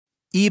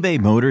eBay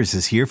Motors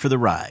is here for the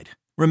ride.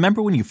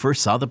 Remember when you first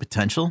saw the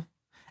potential?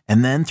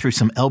 And then through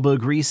some elbow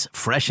grease,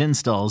 fresh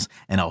installs,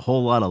 and a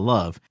whole lot of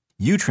love,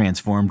 you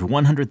transformed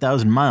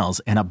 100,000 miles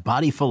and a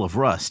body full of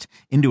rust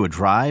into a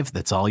drive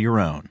that's all your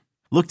own.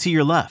 Look to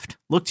your left.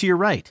 Look to your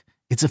right.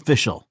 It's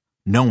official.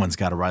 No one's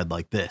got a ride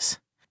like this.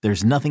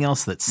 There's nothing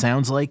else that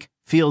sounds like,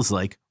 feels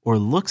like, or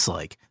looks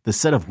like the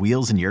set of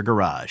wheels in your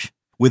garage.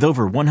 With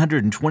over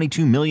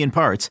 122 million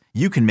parts,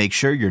 you can make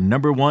sure your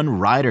number one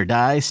ride or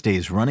die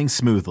stays running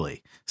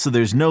smoothly. So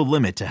there's no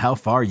limit to how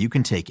far you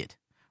can take it.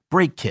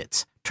 Brake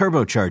kits,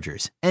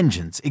 turbochargers,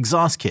 engines,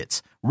 exhaust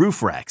kits,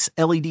 roof racks,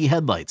 LED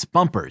headlights,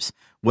 bumpers,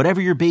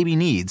 whatever your baby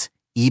needs,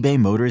 eBay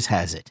Motors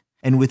has it.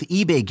 And with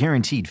eBay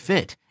Guaranteed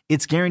Fit,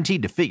 it's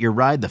guaranteed to fit your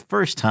ride the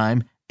first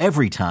time,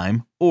 every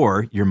time,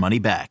 or your money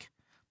back.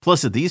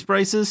 Plus at these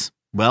prices,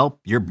 well,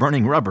 you're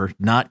burning rubber,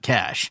 not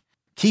cash.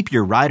 Keep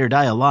your ride or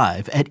die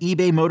alive at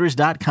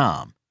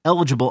ebaymotors.com.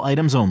 Eligible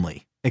items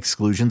only.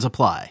 Exclusions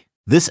apply.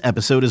 This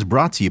episode is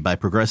brought to you by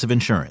Progressive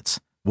Insurance.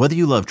 Whether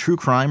you love true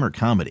crime or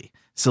comedy,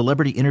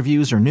 celebrity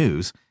interviews or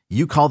news,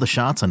 you call the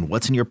shots on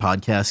what's in your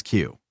podcast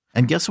queue.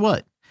 And guess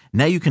what?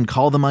 Now you can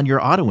call them on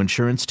your auto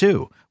insurance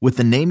too with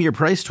the Name Your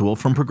Price tool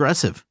from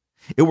Progressive.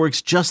 It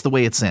works just the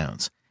way it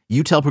sounds.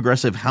 You tell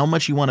Progressive how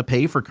much you want to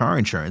pay for car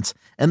insurance,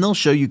 and they'll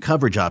show you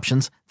coverage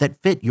options that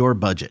fit your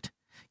budget.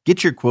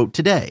 Get your quote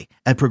today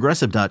at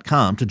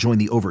Progressive.com to join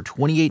the over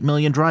 28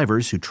 million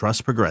drivers who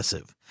trust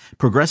Progressive.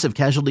 Progressive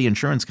Casualty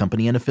Insurance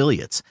Company and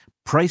Affiliates.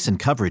 Price and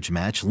coverage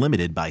match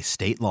limited by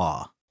state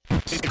law.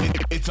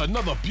 It's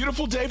another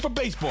beautiful day for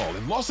baseball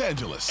in Los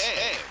Angeles.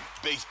 And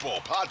baseball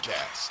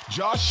podcast.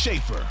 Josh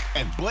Schaefer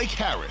and Blake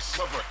Harris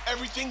cover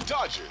everything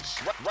Dodgers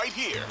right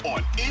here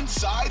on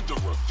Inside the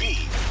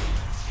Ravine.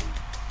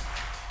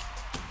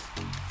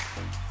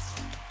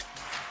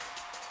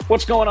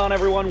 What's going on,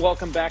 everyone?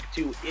 Welcome back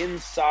to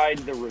Inside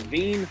the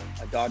Ravine,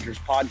 a Dodgers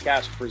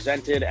podcast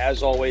presented,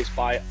 as always,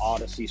 by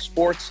Odyssey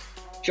Sports.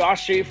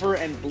 Josh Schaefer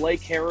and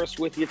Blake Harris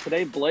with you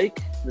today. Blake,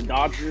 the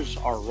Dodgers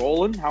are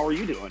rolling. How are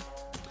you doing?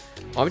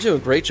 I'm doing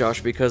great,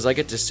 Josh, because I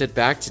get to sit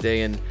back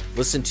today and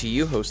listen to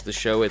you host the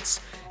show. It's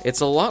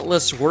a lot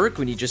less work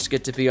when you just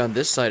get to be on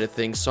this side of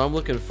things, so I'm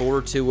looking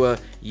forward to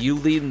you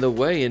leading the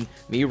way and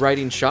me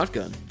riding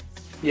shotgun.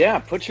 Yeah,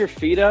 put your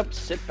feet up,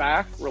 sit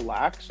back,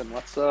 relax, and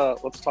let's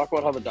talk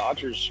about how the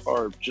Dodgers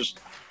are just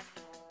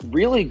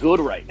really good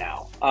right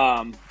now.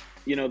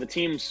 The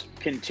team's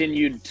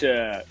continued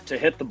to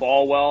hit the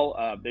ball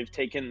well. They've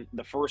taken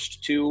the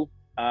first two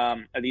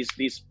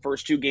these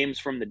first two games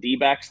from the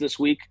D-backs this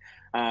week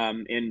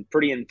in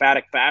pretty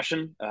emphatic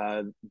fashion.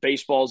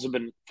 Baseballs have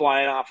been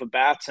flying off of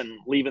bats and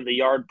leaving the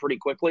yard pretty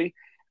quickly,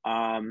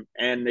 and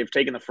they've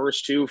taken the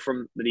first two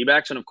from the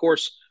D-backs, and of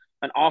course,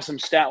 an awesome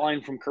stat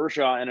line from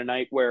Kershaw in a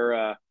night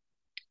where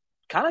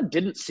kind of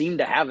didn't seem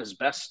to have his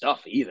best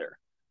stuff either.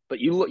 But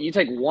you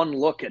take one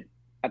look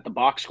at the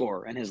box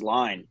score and his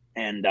line,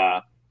 and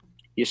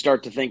you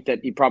start to think that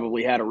he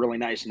probably had a really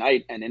nice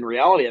night. And in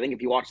reality, I think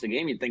if you watch the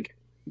game, you'd think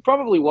he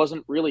probably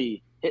wasn't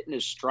really hitting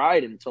his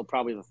stride until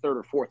probably the third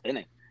or fourth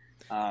inning.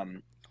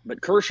 But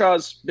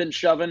Kershaw's been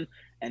shoving,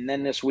 and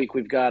then this week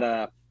we've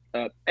got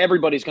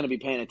everybody's going to be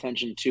paying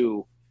attention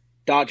to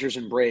Dodgers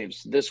and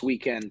Braves this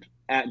weekend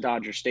at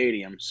Dodger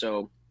Stadium.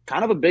 So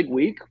kind of a big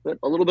week, but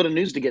a little bit of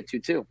news to get to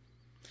too.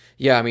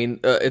 Yeah, I mean,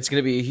 it's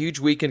going to be a huge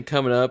weekend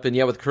coming up. And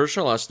yeah, with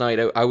Kershaw last night,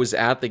 I was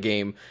at the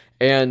game,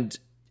 and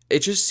it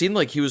just seemed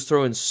like he was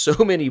throwing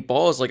so many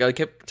balls. Like I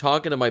kept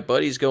talking to my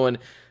buddies going,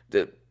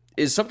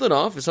 is something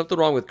off? Is something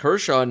wrong with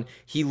Kershaw? And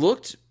he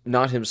looked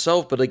not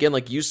himself. But again,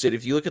 like you said,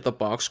 if you look at the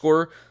box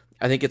score,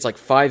 I think it's like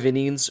 5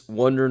 innings,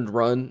 1 earned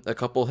run, a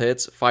couple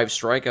hits, 5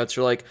 strikeouts.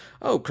 You're like,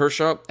 oh,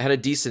 Kershaw had a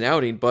decent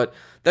outing, but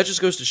that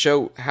just goes to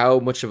show how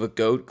much of a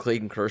GOAT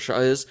Clayton Kershaw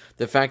is.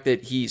 The fact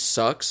that he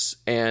sucks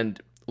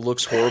and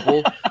looks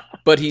horrible,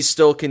 but he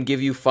still can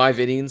give you 5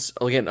 innings,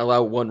 again,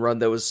 allow 1 run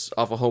that was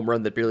off a home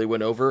run that barely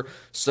went over.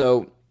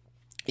 So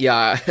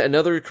yeah,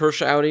 another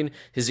Kershaw outing.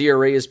 His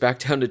ERA is back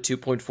down to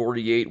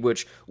 2.48,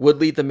 which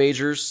would lead the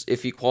majors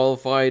if he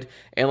qualified.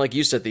 And like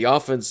you said, the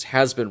offense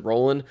has been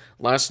rolling.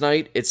 Last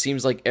night, it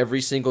seems like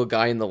every single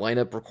guy in the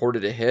lineup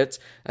recorded a hit.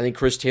 I think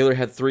Chris Taylor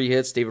had 3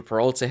 hits. David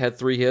Peralta had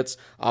 3 hits.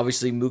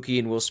 Obviously, Mookie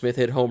and Will Smith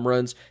hit home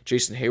runs.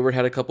 Jason Hayward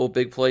had a couple of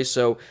big plays.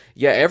 So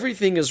yeah,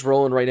 everything is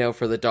rolling right now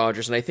for the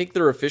Dodgers. And I think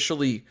they're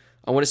officially,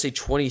 I want to say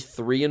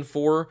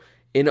 23-4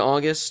 in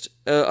August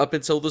up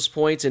until this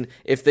point. And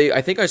I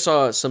think I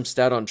saw some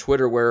stat on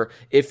Twitter where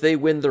if they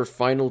win their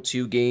final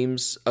 2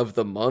 games of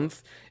the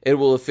month, it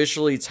will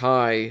officially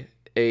tie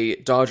a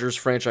Dodgers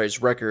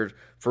franchise record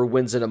for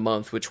wins in a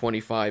month with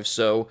 25.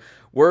 So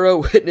we're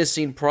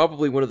witnessing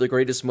probably one of the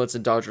greatest months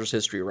in Dodgers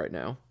history right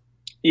now.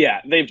 Yeah,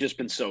 they've just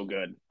been so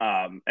good.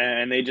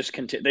 And they just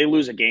they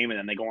lose a game and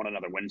then they go on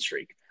another win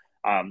streak.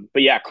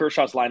 But yeah,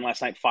 Kershaw's line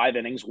last night, 5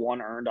 innings,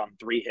 1 earned on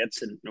 3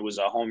 hits, and it was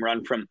a home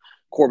run from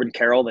Corbin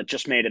Carroll that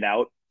just made it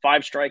out.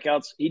 5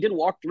 strikeouts. He did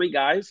walk 3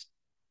 guys.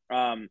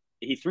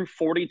 He threw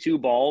 42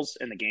 balls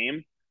in the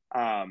game.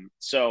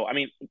 So, I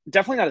mean,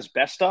 definitely not his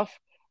best stuff,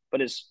 but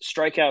his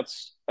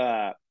strikeouts,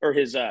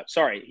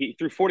 he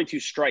threw 42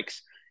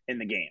 strikes in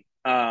the game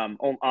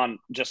on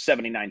just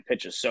 79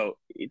 pitches. So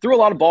he threw a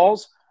lot of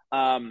balls.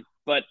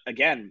 But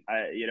again,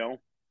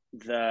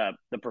 the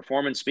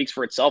performance speaks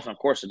for itself. And of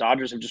course, the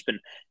Dodgers have just been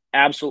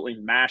absolutely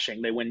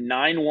mashing. They win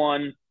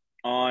 9-1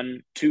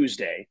 on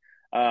Tuesday.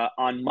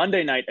 On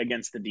Monday night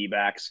against the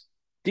D-backs.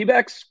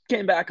 D-backs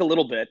came back a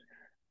little bit,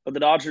 but the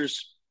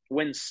Dodgers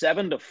win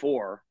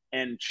 7-4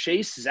 and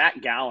chase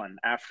Zach Gallen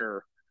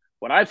after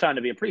what I found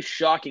to be a pretty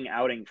shocking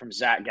outing from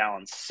Zach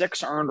Gallen.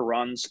 6 earned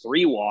runs,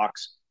 3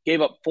 walks, gave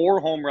up 4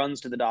 home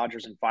runs to the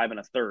Dodgers in 5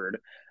 1/3,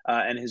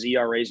 and his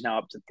ERA is now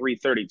up to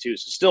 3.32.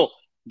 So still,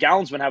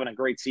 Gallen's been having a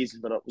great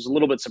season, but I was a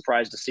little bit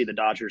surprised to see the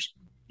Dodgers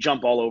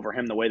jump all over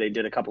him the way they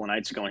did a couple of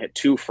nights ago and hit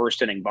 2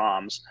 first-inning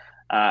bombs.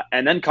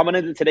 And then coming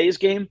into today's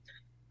game,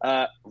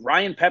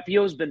 Ryan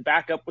Pepiot has been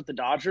back up with the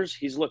Dodgers.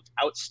 He's looked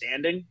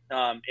outstanding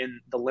in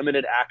the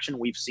limited action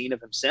we've seen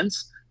of him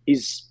since.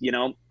 He's,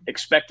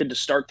 expected to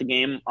start the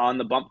game on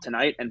the bump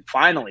tonight. And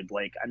finally,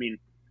 Blake, I mean,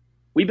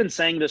 we've been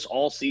saying this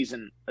all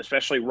season,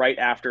 especially right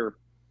after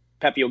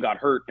Pepiot got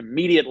hurt,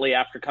 immediately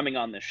after coming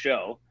on this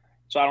show.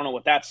 So I don't know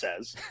what that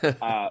says.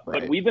 Right.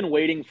 But we've been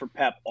waiting for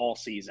Pep all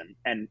season,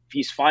 and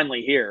he's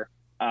finally here,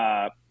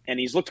 and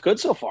he's looked good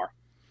so far.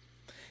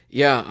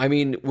 Yeah, I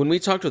mean, when we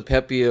talked with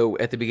Pepiot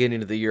at the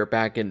beginning of the year,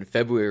 back in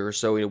February or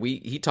so,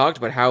 he talked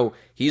about how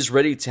he's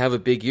ready to have a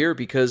big year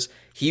because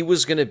he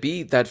was going to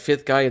be that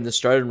 5th guy in the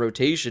starting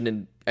rotation.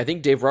 And I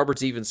think Dave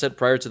Roberts even said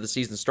prior to the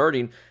season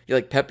starting,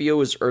 Pepiot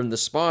has earned the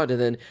spot,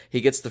 and then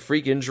he gets the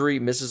freak injury,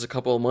 misses a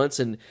couple of months,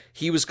 and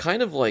he was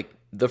kind of like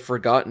the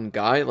forgotten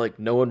guy. Like,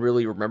 no one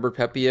really remembered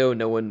Pepiot,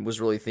 no one was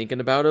really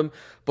thinking about him.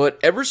 But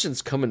ever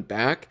since coming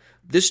back,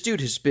 this dude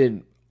has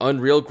been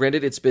unreal.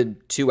 Granted, it's been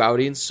 2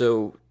 outings,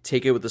 so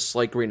take it with a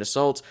slight grain of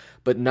salt,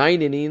 but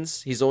 9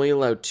 innings, he's only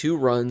allowed 2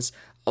 runs,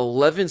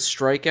 11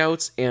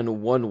 strikeouts,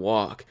 and 1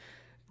 walk.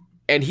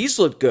 And he's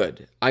looked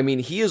good. I mean,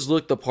 he has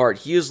looked the part.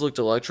 He has looked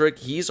electric.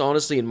 He's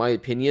honestly, in my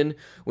opinion,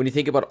 when you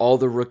think about all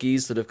the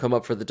rookies that have come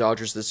up for the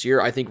Dodgers this year,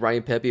 I think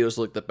Ryan Pepiot has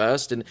looked the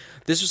best. And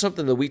this was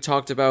something that we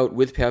talked about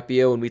with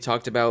Pepiot, and we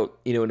talked about,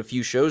 in a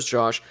few shows,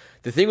 Josh.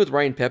 The thing with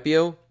Ryan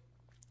Pepiot,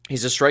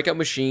 he's a strikeout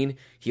machine.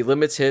 He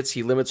limits hits.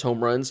 He limits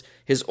home runs.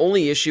 His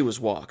only issue was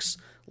walks.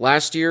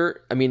 Last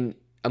year, I mean,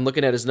 I'm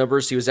looking at his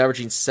numbers. He was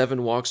averaging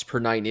 7 walks per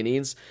 9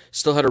 innings.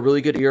 Still had a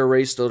really good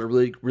ERA, still had a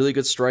really, really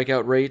good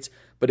strikeout rate,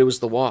 but it was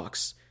the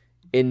walks.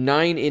 In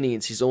 9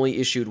 innings, he's only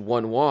issued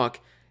 1 walk,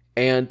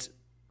 and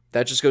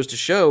that just goes to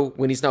show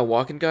when he's not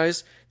walking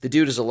guys, the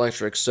dude is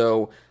electric.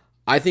 So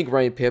I think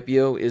Ryan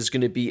Pepiot is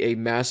going to be a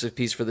massive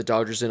piece for the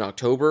Dodgers in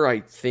October. I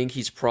think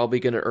he's probably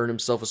going to earn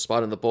himself a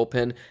spot in the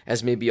bullpen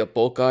as maybe a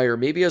bulk guy or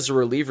maybe as a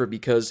reliever,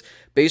 because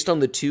based on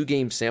the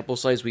 2-game sample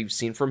size we've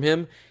seen from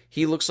him,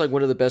 he looks like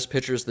one of the best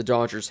pitchers the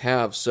Dodgers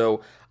have.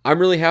 So I'm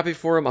really happy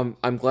for him.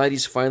 I'm glad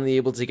he's finally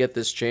able to get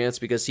this chance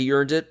because he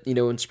earned it,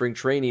 in spring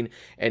training.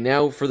 And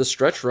now for the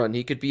stretch run,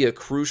 he could be a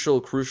crucial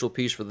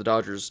piece for the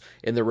Dodgers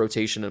in their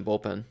rotation and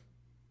bullpen.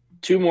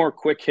 2 more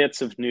quick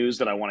hits of news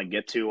that I want to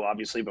get to,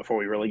 obviously, before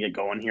we really get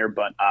going here.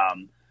 But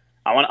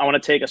I want to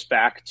take us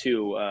back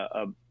to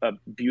a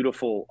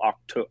beautiful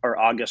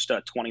August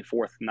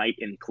 24th night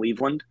in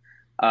Cleveland.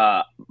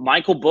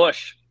 Michael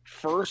Busch,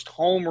 first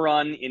home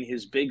run in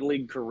his big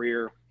league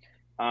career.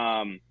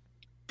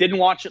 Didn't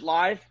watch it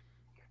live.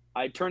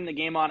 I turned the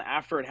game on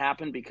after it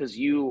happened because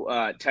you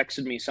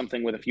texted me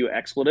something with a few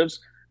expletives.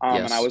 Yes.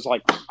 And I was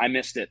like, I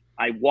missed it.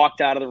 I walked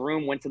out of the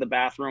room, went to the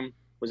bathroom,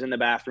 was in the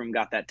bathroom,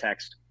 got that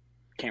text,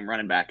 came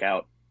running back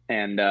out.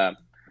 And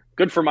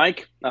good for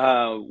Mike.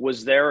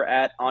 Was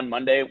there on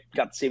Monday,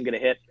 got to see him get a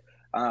hit.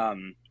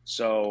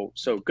 So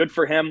good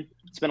for him.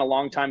 It's been a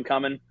long time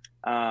coming.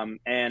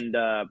 And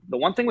the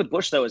one thing with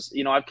Busch, though, is,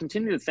 I've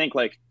continued to think,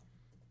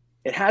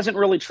 it hasn't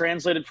really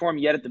translated for him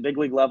yet at the big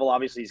league level.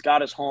 Obviously, he's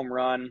got his home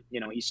run.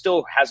 He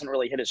still hasn't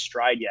really hit his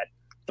stride yet.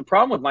 The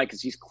problem with Mike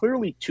is he's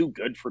clearly too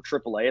good for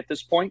AAA at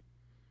this point.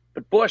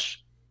 But Busch,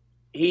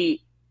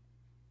 he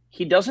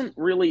doesn't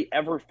really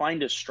ever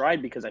find his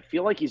stride because I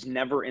feel like he's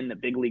never in the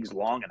big leagues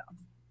long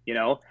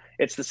enough.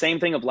 It's the same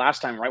thing of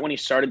last time, right? When he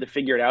started to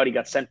figure it out, he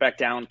got sent back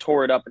down,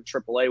 tore it up in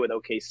AAA with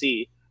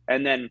OKC.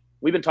 And then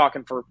we've been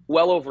talking for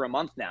well over a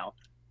month now.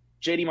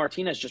 JD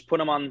Martinez just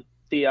put him on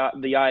the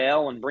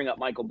IL and bring up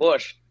Michael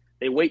Busch.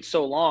 They wait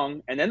so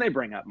long, and then they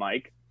bring up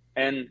Mike.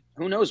 And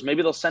who knows,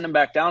 maybe they'll send him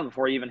back down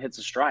before he even hits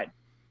a stride.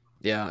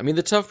 Yeah, I mean,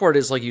 the tough part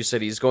is, like you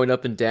said, he's going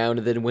up and down,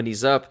 and then when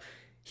he's up,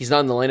 he's not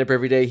in the lineup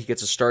every day. He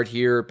gets a start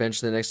here,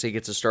 bench the next day, he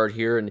gets a start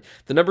here, and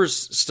the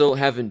numbers still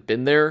haven't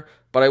been there.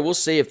 But I will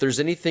say, if there's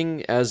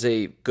anything as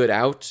a good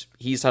out,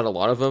 he's had a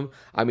lot of them.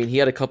 I mean, he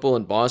had a couple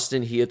in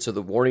Boston. He hit to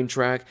the warning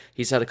track.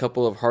 He's had a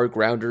couple of hard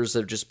grounders that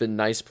have just been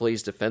nice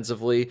plays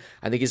defensively.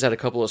 I think he's had a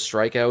couple of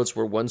strikeouts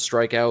where one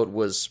strikeout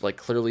was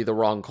clearly the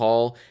wrong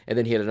call, and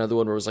then he had another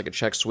one where it was a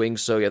check swing.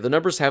 So yeah, the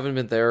numbers haven't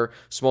been there.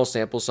 Small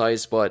sample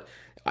size, but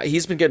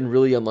he's been getting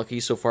really unlucky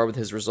so far with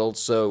his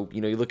results. So,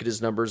 you look at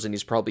his numbers and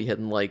he's probably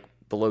hitting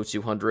below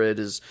 200.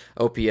 His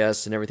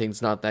OPS and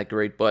everything's not that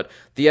great. But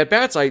the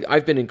at-bats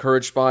I've been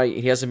encouraged by.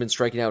 He hasn't been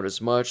striking out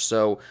as much,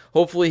 so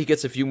hopefully he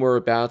gets a few more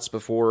at-bats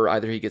before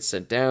either he gets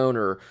sent down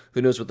or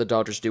who knows what the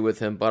Dodgers do with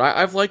him. But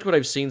I've liked what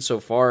I've seen so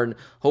far, and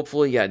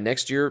hopefully, yeah,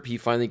 next year he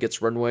finally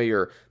gets runway,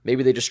 or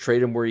maybe they just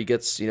trade him where he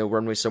gets,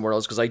 runway somewhere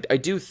else, because I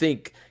do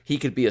think he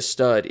could be a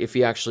stud if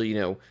he actually,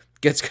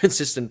 gets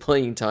consistent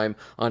playing time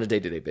on a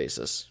day-to-day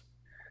basis.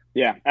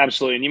 Yeah,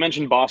 absolutely. And you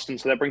mentioned Boston,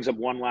 so that brings up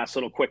one last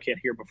little quick hit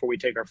here before we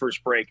take our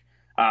first break.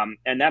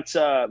 And that's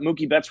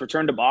Mookie Betts'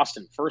 return to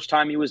Boston. First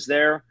time he was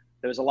there,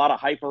 there was a lot of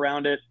hype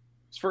around it.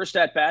 His first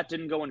at-bat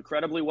didn't go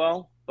incredibly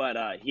well, but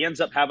he ends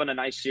up having a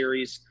nice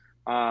series,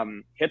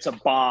 hits a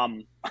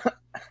bomb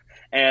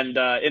and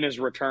in his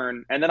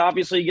return. And then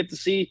obviously you get to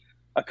see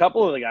a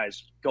couple of the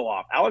guys go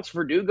off. Alex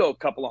Verdugo, a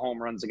couple of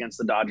home runs against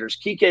the Dodgers.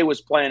 Kike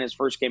was playing his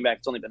first game back.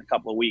 It's only been a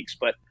couple of weeks,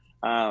 but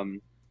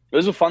it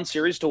was a fun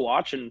series to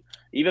watch. And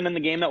even in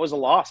the game that was a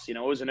loss, it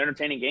was an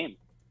entertaining game.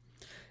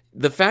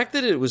 The fact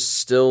that it was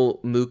still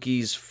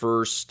Mookie's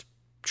first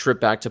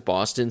trip back to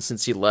Boston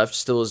since he left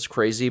still is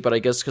crazy, but I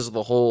guess because of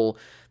the whole,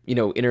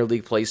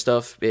 interleague play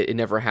stuff, it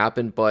never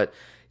happened. But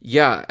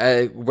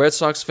yeah, Red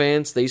Sox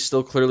fans, they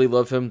still clearly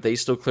love him. They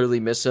still clearly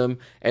miss him.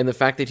 And the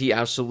fact that he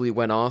absolutely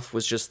went off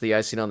was just the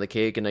icing on the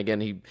cake. And again,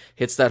 he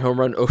hits that home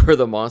run over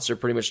the monster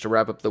pretty much to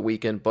wrap up the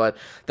weekend. But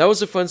that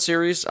was a fun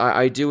series.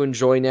 I do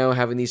enjoy now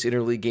having these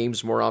interleague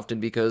games more often,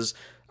 because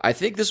I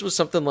think this was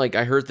something like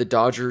I heard the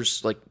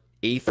Dodgers like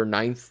 8th or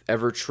 9th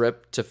ever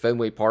trip to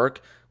Fenway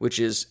Park, which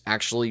is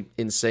actually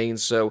insane.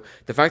 So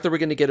the fact that we're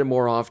going to get it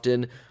more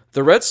often.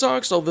 The Red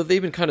Sox, although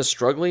they've been kind of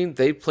struggling,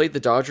 they played the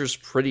Dodgers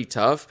pretty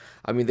tough.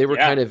 I mean, they were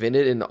kind of in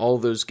it in all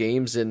those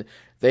games, and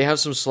they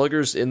have some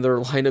sluggers in their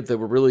lineup that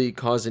were really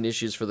causing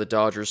issues for the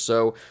Dodgers.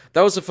 So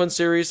that was a fun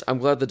series. I'm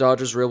glad the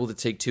Dodgers were able to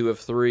take 2 of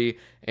 3,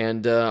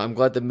 and I'm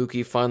glad that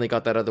Mookie finally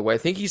got that out of the way. I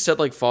think he said,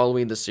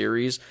 following the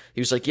series,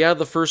 he was like, yeah,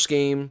 the first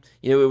game,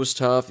 it was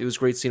tough. It was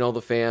great seeing all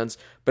the fans.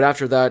 But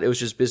after that, it was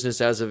just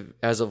business as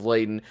of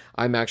late, and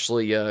I'm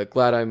actually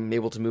glad I'm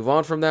able to move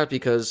on from that,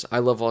 because I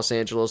love Los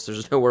Angeles.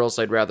 There's nowhere else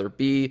I'd rather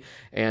be,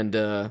 and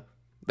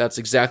that's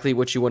exactly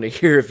what you want to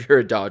hear if you're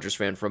a Dodgers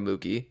fan from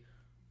Mookie.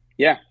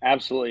 Yeah,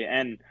 absolutely.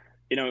 And,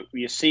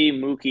 you see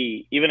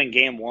Mookie, even in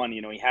game one,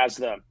 he has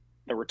the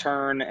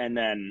return and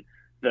then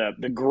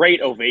the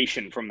great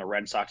ovation from the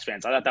Red Sox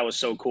fans. I thought that was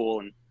so cool.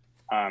 And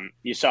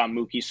you saw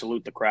Mookie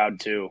salute the crowd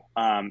too.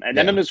 And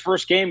then in his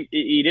first game,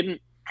 he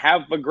didn't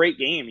have a great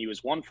game. He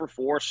was 1 for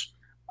 4,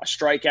 a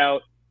strikeout.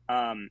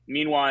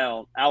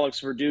 Meanwhile, Alex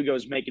Verdugo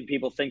is making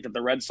people think that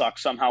the Red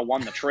Sox somehow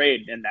won the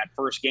trade in that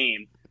first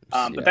game.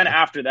 But then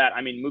after that,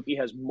 Mookie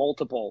has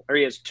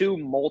he has 2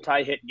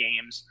 multi-hit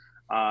games.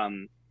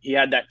 He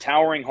had that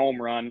towering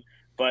home run,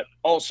 but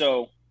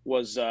also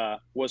was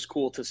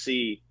cool to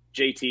see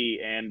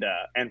JT and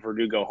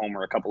Verdugo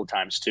homer a couple of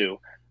times too.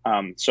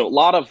 So a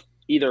lot of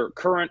either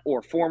current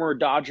or former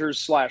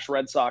Dodgers /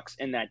 Red Sox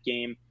in that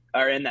game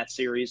or in that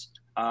series.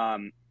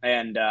 And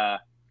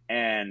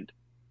it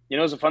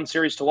was a fun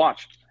series to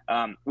watch.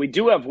 We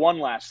do have one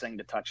last thing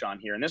to touch on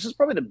here, and this is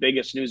probably the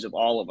biggest news of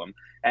all of them,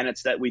 and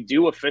it's that we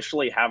do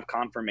officially have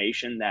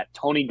confirmation that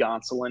Tony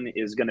Gonsolin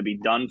is going to be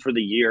done for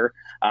the year.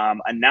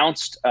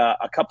 Announced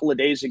a couple of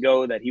days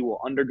ago that he will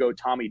undergo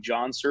Tommy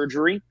John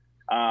surgery,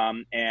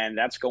 and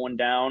that's going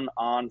down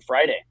on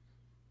Friday.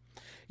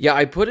 Yeah,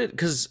 I put it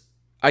because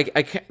I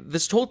can't,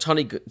 this whole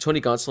Tony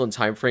Gonsolin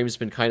time frame has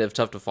been kind of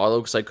tough to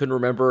follow, because I couldn't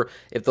remember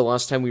if the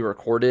last time we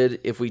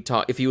recorded if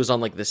he was on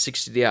the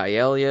 60-day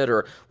IL yet,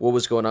 or what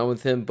was going on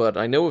with him. But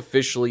I know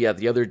officially,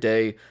 the other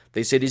day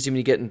they said he's going to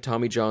be getting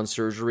Tommy John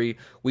surgery.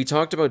 We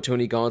talked about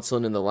Tony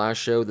Gonsolin in the last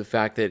show, the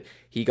fact that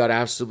he got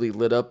absolutely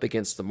lit up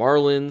against the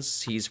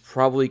Marlins. He's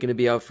probably going to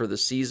be out for the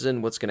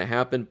season. What's going to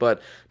happen?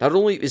 But not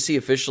only is he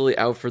officially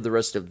out for the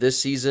rest of this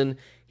season,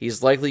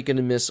 he's likely going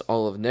to miss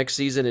all of next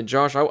season. And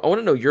Josh, I want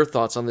to know your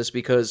thoughts on this,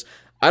 because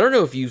I don't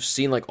know if you've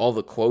seen all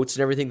the quotes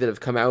and everything that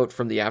have come out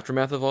from the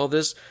aftermath of all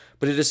this,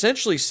 but it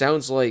essentially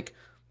sounds like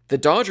the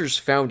Dodgers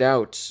found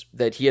out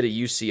that he had a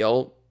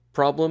UCL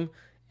problem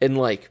in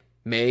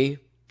May,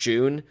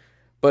 June,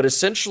 but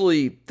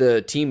essentially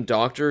the team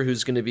doctor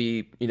who's going to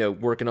be,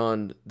 working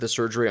on the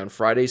surgery on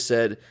Friday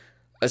said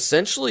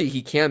essentially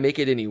he can't make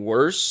it any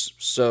worse.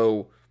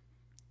 So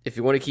if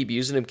you want to keep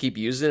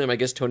using him, I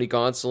guess Tony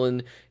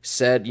Gonsolin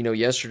said,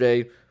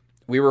 yesterday,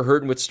 we were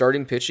hurting with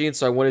starting pitching, and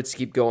so I wanted to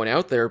keep going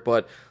out there.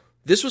 But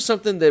this was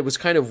something that was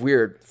kind of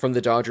weird from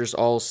the Dodgers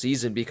all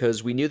season,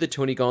 because we knew that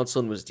Tony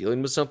Gonsolin was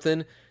dealing with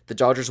something. The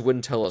Dodgers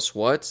wouldn't tell us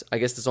what. I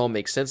guess this all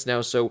makes sense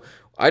now. So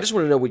I just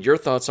want to know what your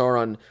thoughts are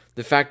on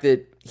the fact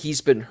that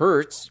he's been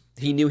hurt.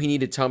 He knew he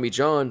needed Tommy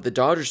John. The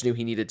Dodgers knew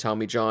he needed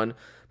Tommy John,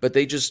 but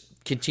they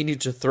just continued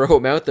to throw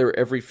him out there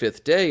every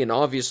 5th day. And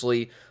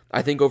obviously,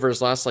 I think over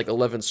his last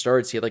 11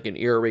 starts, he had an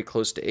ERA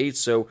close to 8.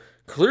 So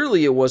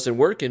clearly it wasn't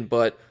working,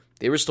 but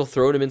they were still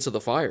throwing him into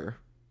the fire.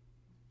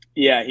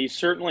 Yeah, he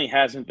certainly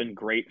hasn't been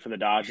great for the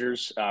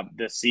Dodgers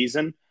this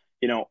season.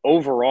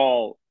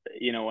 Overall,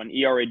 an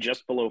ERA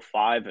just below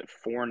 5 at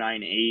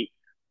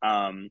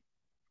 4.98.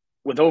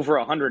 with over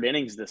 100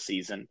 innings this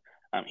season.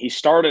 He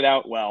started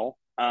out well,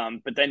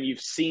 but then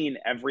you've seen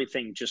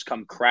everything just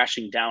come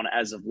crashing down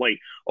as of late.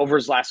 Over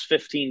his last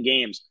 15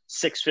 games,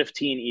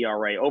 6.15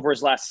 ERA. Over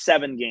his last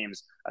 7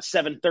 games, a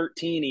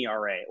 7.13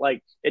 ERA.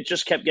 Like, it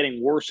just kept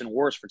getting worse and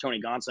worse for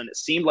Tony Gonsolin. It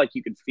seemed like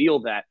you could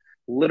feel that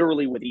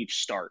literally with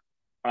each start.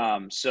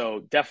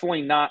 So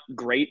definitely not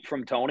great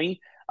from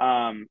Tony.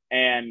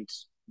 And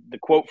the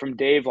quote from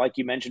Dave, like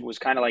you mentioned, was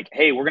kind of like,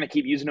 hey, we're going to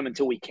keep using him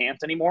until we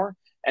can't anymore.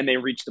 And they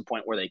reached the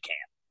point where they can.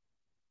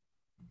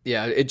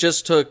 Yeah, it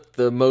just took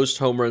the most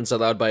home runs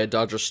allowed by a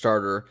Dodger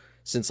starter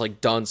since like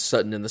Don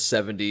Sutton in the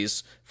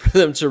 70s for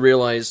them to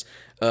realize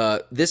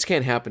this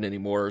can't happen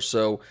anymore.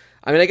 So,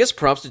 I mean, I guess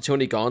props to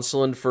Tony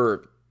Gonsolin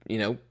for,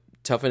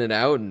 toughing it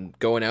out and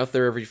going out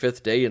there every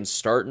 5th day and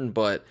starting.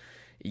 But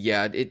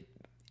yeah,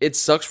 it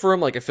sucks for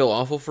him. Like, I feel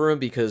awful for him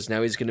because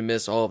now he's going to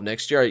miss all of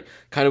next year. I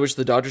kind of wish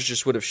the Dodgers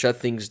just would have shut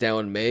things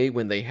down in May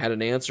when they had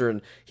an answer,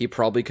 and he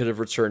probably could have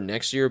returned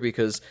next year,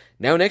 because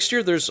now next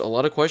year there's a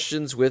lot of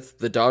questions with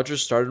the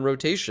Dodgers starting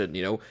rotation.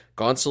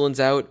 Gonsolin's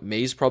out.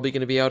 May's probably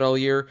going to be out all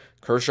year.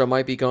 Kershaw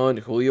might be gone.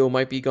 Julio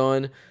might be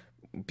gone.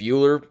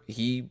 Buehler,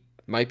 he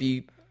might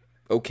be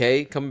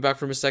okay coming back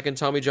from his second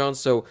Tommy John.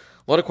 So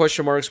a lot of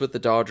question marks with the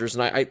Dodgers.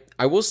 And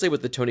I will say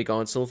with the Tony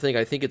Gonsolin thing,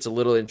 I think it's a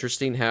little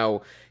interesting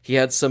how he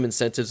had some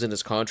incentives in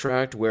his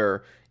contract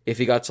where if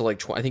he got to I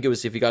think it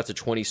was if he got to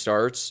 20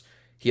 starts,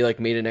 he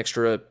made an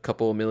extra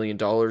couple of $1 million.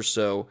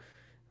 So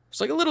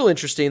it's a little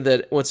interesting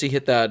that once he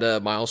hit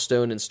that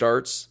milestone and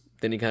starts,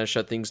 then he kind of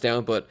shut things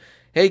down. But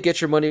hey,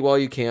 get your money while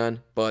you can.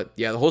 But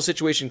yeah, the whole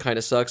situation kind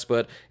of sucks.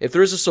 But if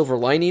there is a silver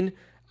lining,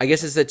 I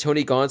guess it's that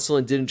Tony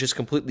Gonsolin didn't just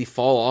completely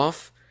fall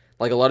off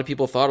like a lot of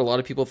people thought. A lot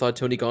of people thought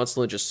Tony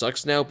Gonsolin just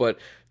sucks now, but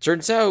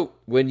turns out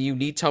when you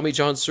need Tommy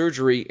John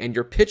surgery and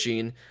you're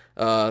pitching,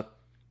 you're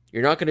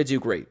not going to do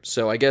great.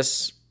 So I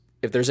guess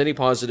if there's any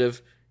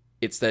positive,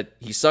 it's that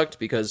he sucked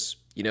because,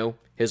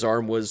 his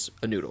arm was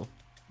a noodle.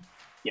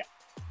 Yeah.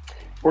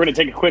 We're going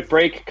to take a quick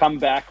break, come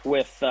back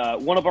with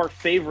one of our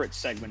favorite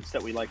segments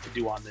that we like to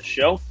do on this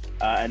show.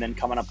 And then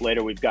coming up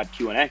later, we've got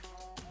Q&A.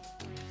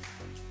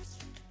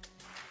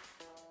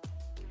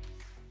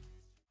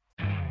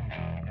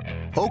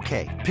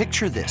 Okay,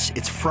 picture this.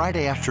 It's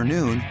Friday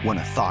afternoon when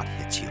a thought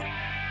hits you.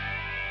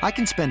 I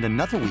can spend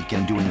another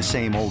weekend doing the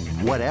same old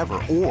whatever,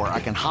 or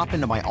I can hop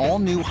into my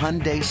all-new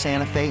Hyundai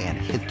Santa Fe and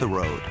hit the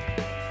road.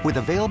 With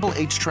available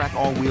H-Track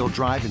all-wheel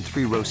drive and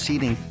 3-row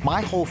seating, my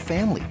whole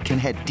family can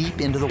head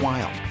deep into the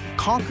wild.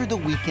 Conquer the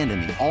weekend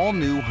in the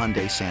all-new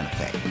Hyundai Santa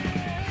Fe.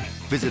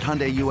 Visit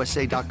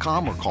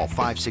HyundaiUSA.com or call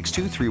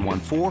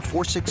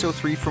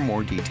 562-314-4603 for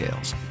more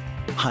details.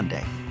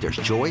 Hyundai, there's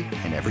joy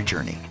in every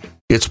journey.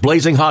 It's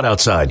blazing hot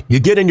outside. You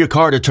get in your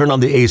car to turn on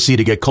the AC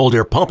to get cold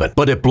air pumping,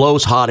 but it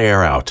blows hot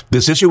air out.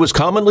 This issue is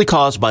commonly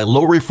caused by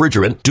low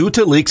refrigerant due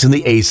to leaks in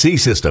the AC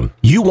system.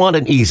 You want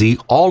an easy,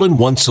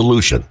 all-in-one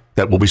solution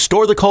that will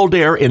restore the cold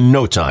air in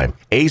no time.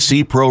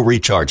 AC Pro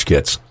Recharge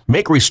Kits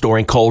make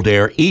restoring cold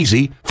air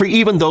easy for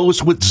even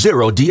those with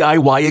zero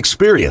DIY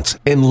experience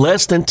in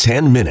less than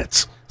 10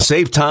 minutes.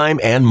 Save time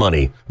and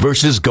money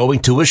versus going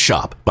to a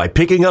shop by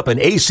picking up an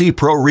AC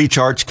Pro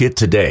Recharge Kit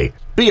today.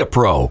 Be a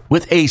pro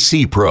with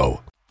AC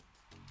Pro.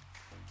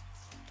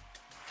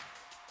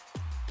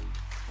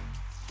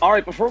 All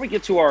right, before we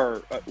get to our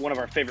one of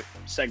our favorite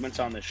segments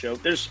on this show,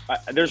 there's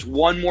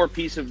one more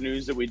piece of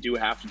news that we do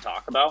have to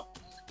talk about,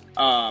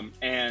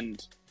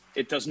 and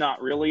it does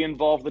not really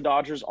involve the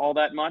Dodgers all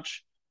that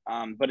much,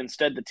 but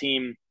instead the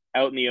team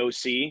out in the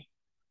OC,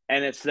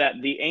 and it's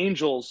that the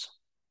Angels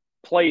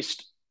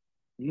placed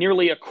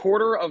nearly a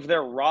quarter of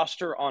their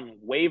roster on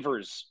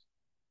waivers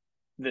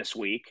this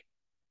week,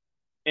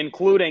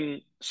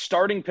 including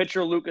starting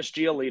pitcher Lucas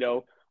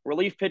Giolito,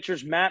 relief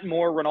pitchers Matt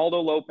Moore,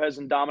 Ronaldo Lopez,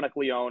 and Dominic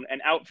Leone,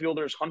 and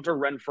outfielders Hunter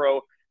Renfroe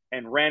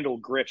and Randall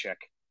Grichuk.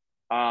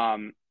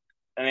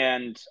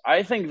 And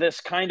I think this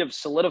kind of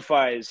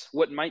solidifies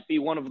what might be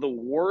one of the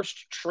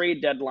worst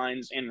trade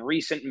deadlines in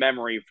recent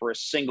memory for a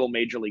single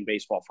Major League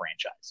Baseball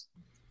franchise.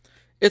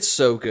 It's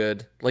so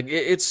good.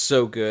 It's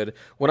so good.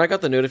 When I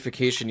got the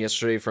notification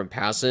yesterday from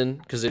Passan,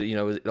 because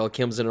it all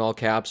comes in all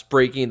caps,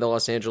 breaking the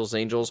Los Angeles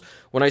Angels.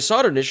 When I saw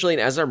it initially,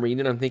 and as I'm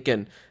reading, I'm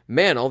thinking,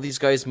 man, all these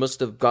guys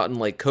must have gotten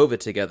COVID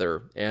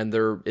together, and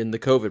they're in the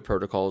COVID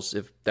protocols,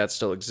 if that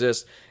still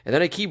exists. And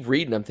then I keep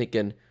reading, I'm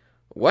thinking,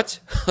 what?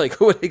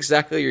 What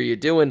exactly are you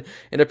doing?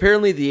 And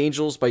apparently the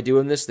Angels, by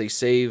doing this, they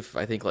save,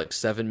 I think,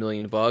 $7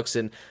 million.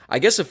 And I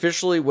guess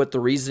officially what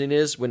the reasoning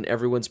is, when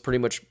everyone's pretty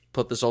much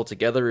put this all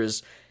together,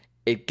 is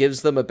it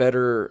gives them a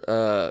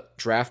better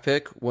draft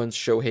pick once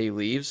Shohei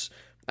leaves.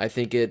 I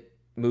think it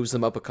moves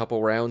them up a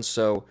couple rounds,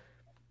 so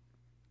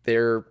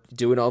they're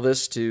doing all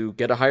this to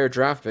get a higher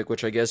draft pick,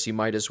 which I guess you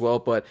might as well.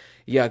 But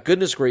yeah,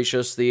 goodness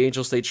gracious, the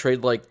Angels, they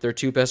trade their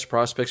two best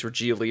prospects for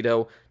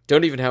Giolito.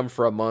 Don't even have him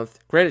for a month.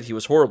 Granted, he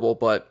was horrible,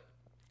 but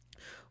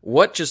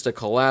what just a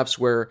collapse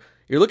where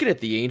you're looking at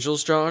the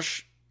Angels,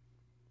 Josh,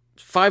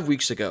 5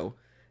 weeks ago,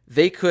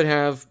 they could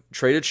have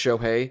traded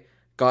Shohei,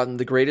 gotten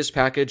the greatest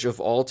package of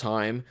all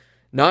time.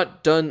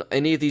 not done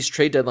any of these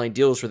trade deadline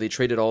deals where they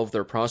traded all of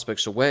their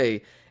prospects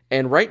away.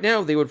 And right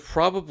now, they would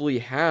probably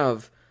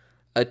have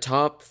a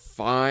top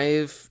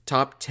 5,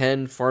 top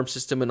 10 farm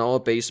system in all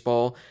of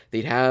baseball.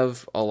 They'd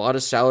have a lot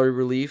of salary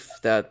relief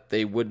that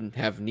they wouldn't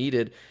have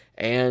needed,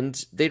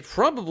 and they'd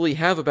probably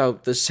have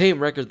about the same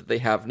record that they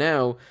have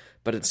now,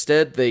 but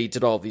instead they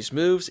did all these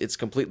moves. It's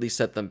completely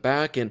set them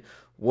back, and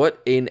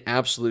what an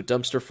absolute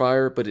dumpster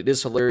fire, but it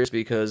is hilarious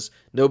because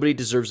nobody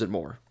deserves it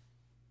more.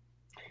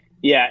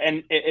 Yeah,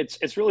 and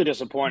it's really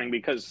disappointing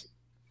because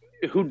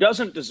who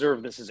doesn't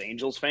deserve this is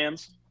Angels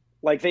fans.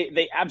 Like,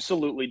 they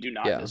absolutely do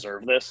not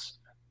deserve this.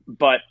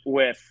 But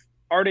with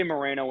Arte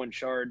Moreno in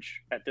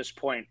charge at this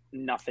point,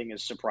 nothing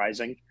is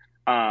surprising.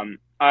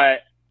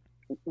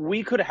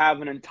 We could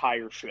have an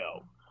entire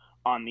show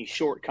on the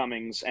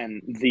shortcomings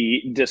and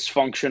the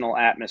dysfunctional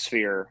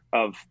atmosphere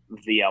of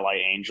the LA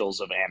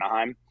Angels of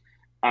Anaheim.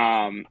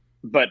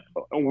 But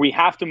we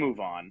have to move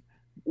on.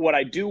 What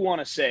I do want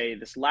to say,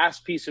 this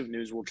last piece of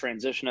news will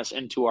transition us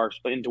into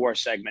our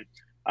segment,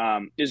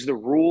 is the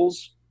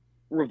rules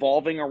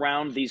revolving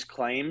around these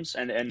claims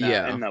and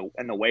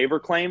the waiver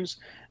claims.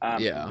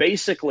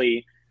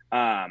 Basically,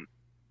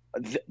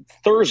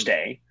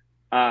 Thursday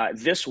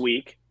this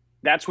week,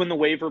 that's when the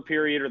waiver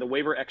period or the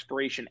waiver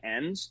expiration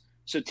ends.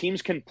 So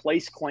teams can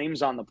place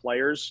claims on the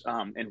players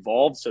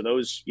involved. So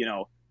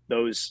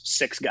those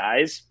 6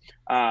 guys,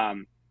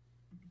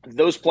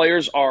 those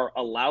players are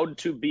allowed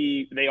to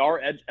be. They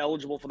are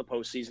eligible for the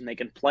postseason. They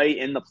can play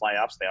in the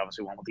playoffs. They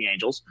obviously won with the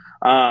Angels.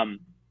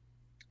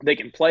 They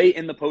can play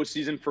in the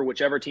postseason for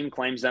whichever team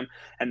claims them.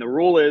 And the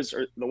rule is,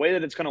 or the way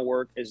that it's going to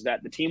work, is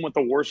that the team with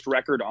the worst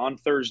record on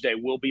Thursday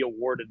will be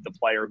awarded the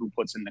player who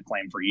puts in the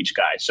claim for each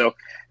guy. So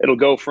it'll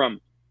go from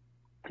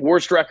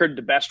worst record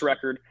to best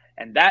record.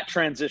 And that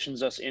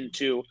transitions us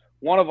into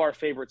one of our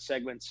favorite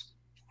segments,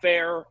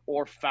 Fair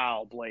or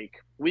Foul, Blake.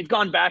 We've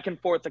gone back and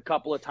forth a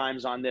couple of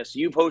times on this.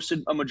 You've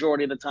hosted a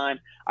majority of the time.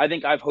 I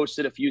think I've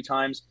hosted a few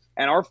times.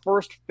 And our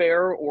first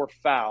Fair or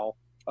Foul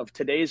of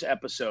today's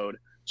episode,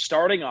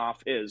 starting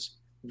off, is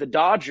the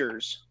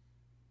Dodgers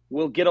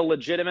will get a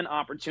legitimate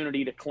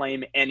opportunity to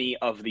claim any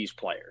of these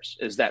players.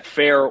 Is that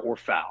fair or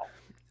foul?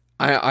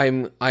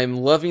 I'm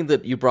loving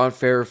that you brought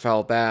fair or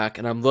foul back,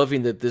 and I'm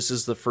loving that this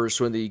is the first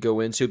one that you go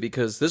into,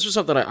 because this was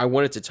something I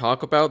wanted to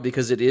talk about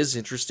because it is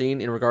interesting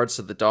in regards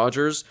to the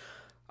Dodgers.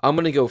 I'm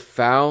going to go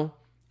foul,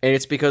 and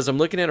it's because I'm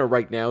looking at it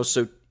right now.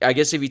 So I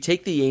guess if you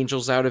take the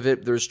Angels out of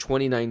it, there's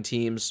 29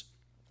 teams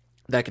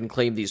that can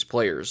claim these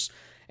players.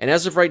 And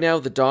as of right now,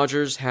 the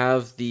Dodgers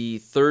have the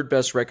 3rd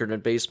best record in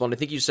baseball. And I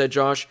think you said,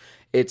 Josh,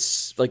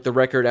 it's like the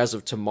record as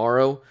of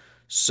tomorrow.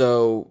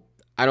 So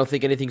I don't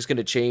think anything's going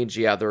to change.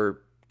 Yeah, they're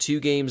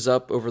 2 games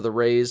up over the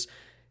Rays.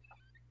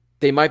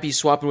 They might be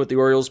swapping with the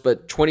Orioles,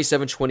 but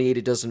 27-28,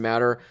 it doesn't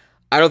matter.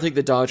 I don't think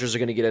the Dodgers are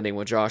going to get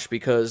anyone, Josh,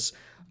 because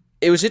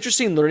it was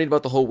interesting learning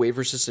about the whole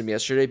waiver system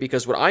yesterday,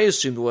 because what I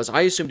assumed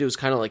it was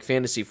kind of like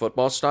fantasy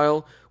football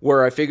style,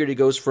 where I figured it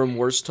goes from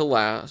worst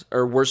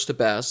to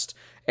best.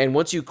 And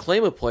once you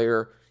claim a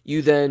player,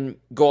 you then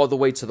go all the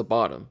way to the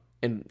bottom.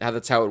 And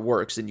that's how it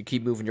works, and you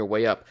keep moving your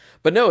way up.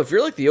 But no, if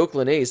you're like the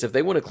Oakland A's, if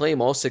they want to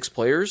claim all 6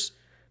 players,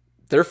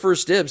 their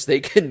first dibs, they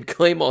can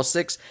claim all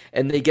 6,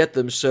 and they get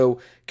them. So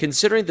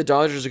considering the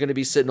Dodgers are going to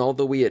be sitting all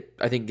the way at,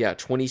 I think,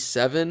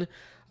 27,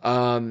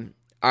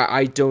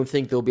 I don't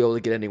think they'll be able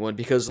to get anyone,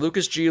 because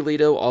Lucas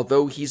Giolito,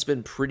 although he's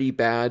been pretty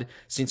bad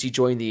since he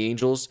joined the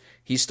Angels,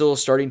 he's still a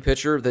starting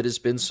pitcher that has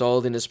been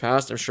solid in his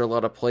past. I'm sure a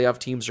lot of playoff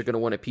teams are going to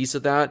want a piece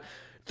of that.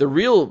 The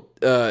real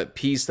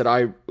piece that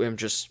I am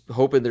just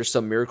hoping there's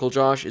some miracle,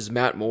 Josh, is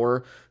Matt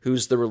Moore,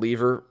 who's the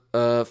reliever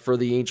for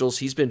the Angels.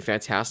 He's been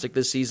fantastic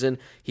this season.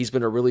 He's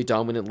been a really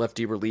dominant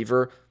lefty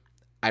reliever.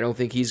 I don't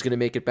think he's going to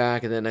make it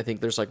back. And then I think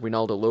there's like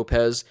Reynaldo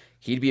Lopez.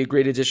 He'd be a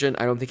great addition.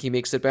 I don't think he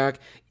makes it back.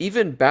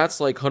 Even bats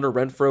like Hunter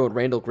Renfroe and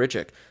Randall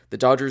Grichuk. The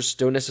Dodgers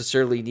don't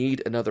necessarily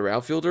need another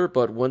outfielder,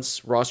 but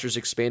once rosters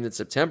expand in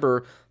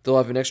September, they'll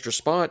have an extra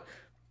spot.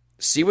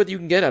 See what you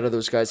can get out of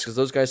those guys, because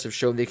those guys have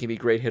shown they can be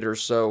great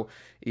hitters. So,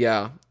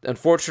 yeah,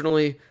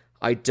 unfortunately,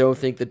 I don't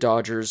think the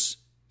Dodgers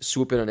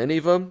swoop in on any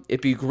of them. It'd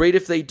be great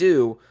if they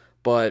do,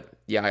 but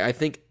yeah, I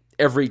think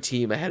every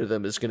team ahead of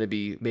them is going to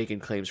be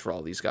making claims for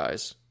all these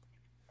guys.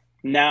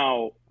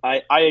 Now,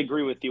 I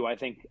agree with you. I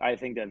think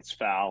that's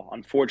foul,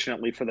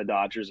 unfortunately, for the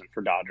Dodgers and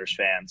for Dodgers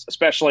fans,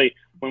 especially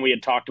when we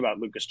had talked about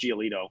Lucas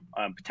Giolito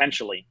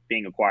potentially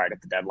being acquired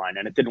at the deadline,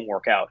 and it didn't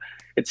work out.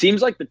 It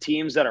seems like the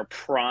teams that are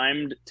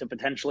primed to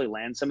potentially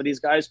land some of these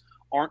guys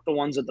aren't the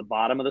ones at the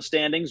bottom of the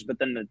standings, but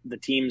then the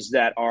teams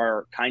that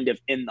are kind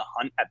of in the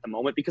hunt at the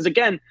moment. Because,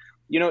 again,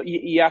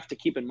 you have to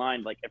keep in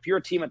mind, like, if you're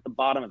a team at the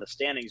bottom of the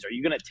standings, are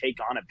you going to take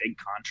on a big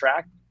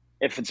contract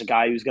if it's a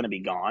guy who's going to be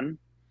gone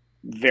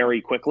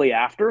very quickly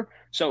after?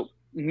 So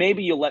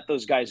maybe you'll let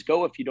those guys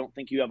go if you don't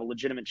think you have a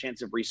legitimate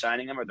chance of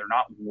re-signing them, or they're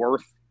not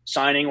worth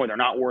signing, or they're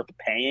not worth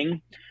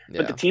paying. Yeah.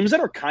 But the teams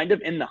that are kind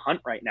of in the hunt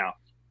right now,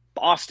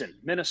 Boston,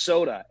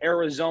 Minnesota,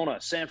 Arizona,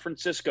 San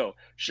Francisco,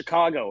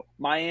 Chicago,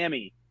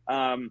 Miami,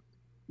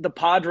 the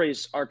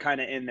Padres are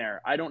kind of in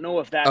there. I don't know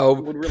if that Oh,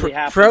 would really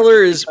happen.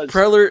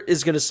 Preller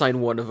is going to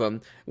sign one of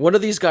them. One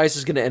of these guys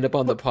is going to end up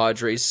on the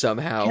Padres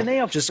somehow. Can they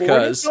afford just it,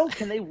 cause. though?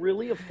 Can they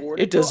really afford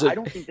it? It doesn't. I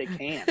don't think they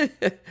can.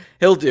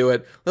 He'll do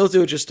it. They'll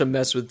do it just to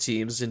mess with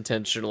teams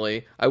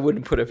intentionally. I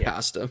wouldn't put it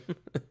past him.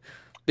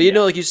 But you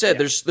know, like you said,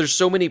 there's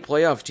so many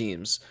playoff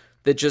teams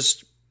that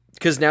just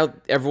because now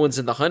everyone's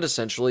in the hunt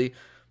essentially.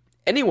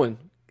 Anyone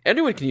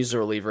can use a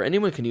reliever.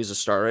 Anyone can use a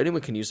starter.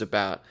 Anyone can use a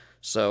bat.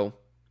 So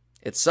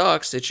it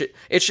sucks. It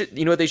should.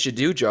 You know what they should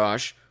do,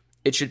 Josh?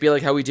 It should be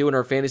like how we do in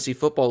our fantasy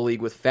football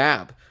league with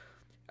Fab,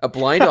 a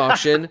blind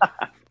auction.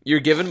 You're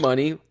given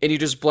money and you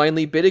just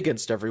blindly bid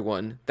against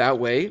everyone. That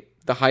way,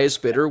 the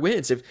highest bidder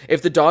wins.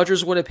 If the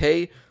Dodgers want to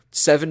pay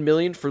 $7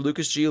 million for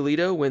Lucas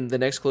Giolito when the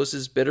next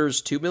closest bidder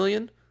is $2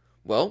 million,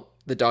 well,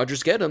 the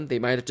Dodgers get him. They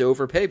might have to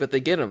overpay, but they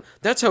get him.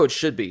 That's how it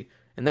should be,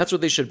 and that's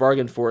what they should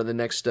bargain for in the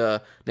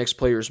next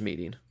players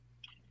meeting.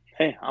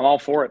 Hey, I'm all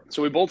for it.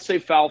 So we both say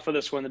foul for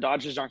this one. The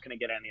Dodgers aren't going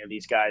to get any of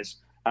these guys.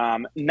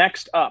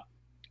 Next up,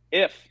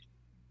 if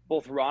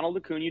both Ronald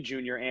Acuna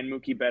Jr. and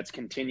Mookie Betts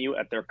continue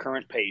at their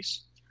current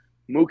pace,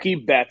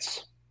 Mookie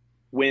Betts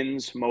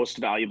wins most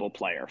valuable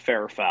player.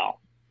 Fair or foul?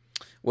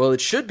 Well,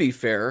 it should be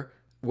fair.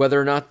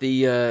 Whether or not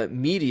the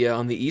media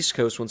on the East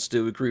Coast wants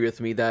to agree with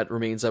me, that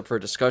remains up for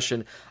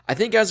discussion. I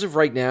think as of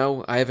right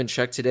now, I haven't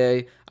checked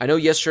today. I know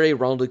yesterday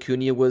Ronald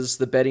Acuna was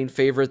the betting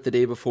favorite. The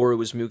day before it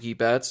was Mookie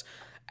Betts.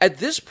 At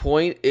this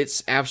point,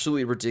 it's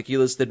absolutely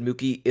ridiculous that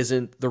Mookie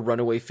isn't the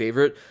runaway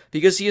favorite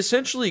because he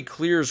essentially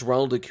clears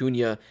Ronald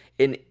Acuna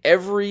in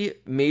every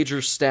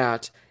major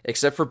stat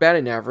except for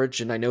batting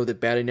average, and I know that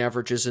batting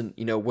average isn't,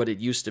 what it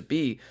used to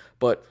be,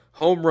 but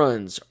home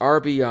runs,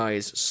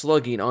 RBIs,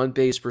 slugging,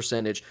 on-base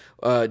percentage,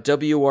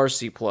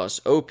 WRC+,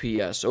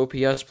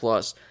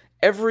 OPS+,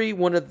 every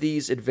one of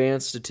these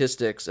advanced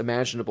statistics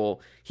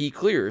imaginable, he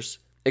clears,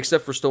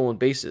 except for stolen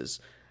bases.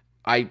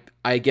 I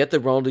get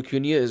that Ronald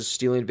Acuna is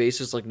stealing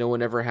bases like no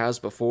one ever has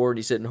before, and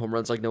he's hitting home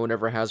runs like no one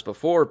ever has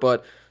before,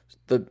 but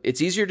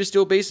it's easier to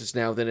steal bases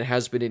now than it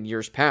has been in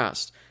years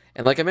past.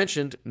 And like I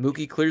mentioned,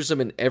 Mookie clears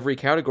them in every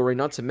category,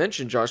 not to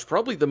mention, Josh,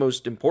 probably the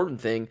most important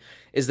thing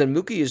is that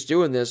Mookie is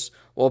doing this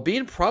while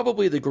being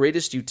probably the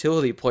greatest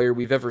utility player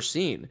we've ever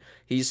seen.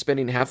 He's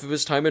spending half of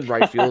his time in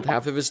right field,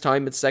 half of his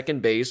time at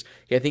second base.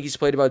 I think he's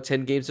played about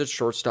 10 games at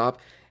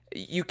shortstop.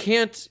 You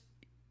can't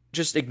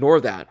just ignore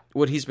that,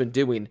 what he's been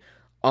doing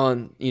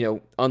on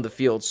the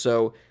field.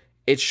 So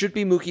it should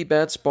be Mookie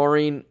Betts,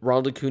 barring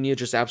Ronald Acuna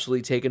just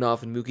absolutely taking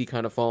off and Mookie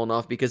kind of falling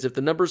off, because if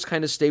the numbers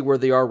kind of stay where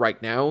they are right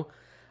now,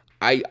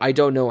 I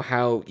don't know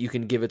how you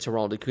can give it to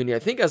Ronald Acuna. I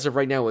think as of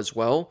right now as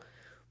well,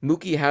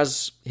 Mookie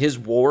has his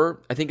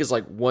WAR, I think is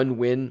like one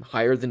win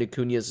higher than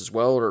Acuna's as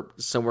well, or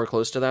somewhere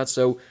close to that.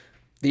 So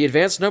the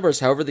advanced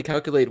numbers, however they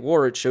calculate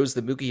WAR, it shows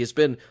that Mookie has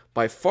been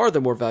by far the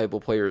more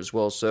valuable player as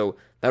well. So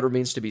that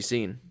remains to be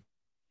seen.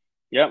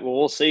 Yeah, well,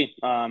 we'll see.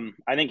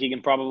 I think he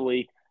can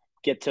probably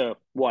get to,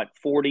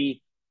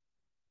 40,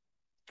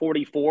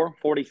 44,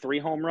 43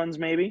 home runs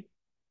maybe.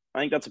 I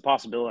think that's a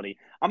possibility.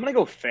 I'm going to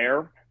go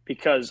fair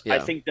because I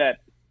think that,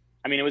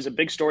 it was a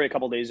big story a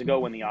couple days ago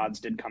when the odds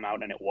did come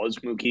out and it was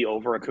Mookie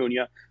over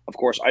Acuna. Of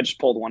course, I just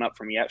pulled one up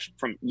from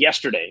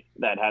yesterday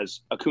that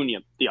has Acuna,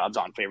 the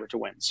odds-on favorite to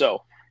win.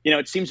 So,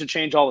 it seems to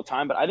change all the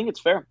time, but I think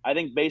it's fair. I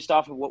think based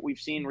off of what we've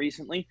seen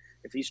recently,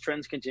 if these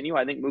trends continue,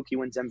 I think Mookie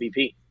wins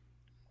MVP.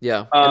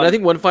 Yeah, and I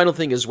think one final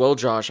thing as well,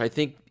 Josh. I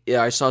think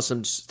I saw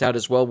some stat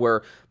as well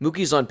where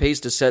Mookie's on pace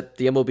to set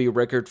the MLB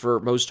record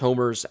for most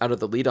homers out of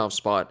the leadoff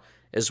spot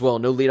as well.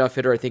 No leadoff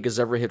hitter, I think, has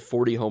ever hit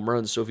 40 home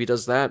runs. So if he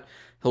does that,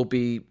 he'll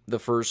be the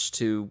first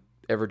to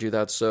ever do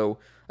that. So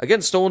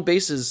again, stolen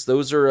bases,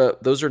 those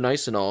are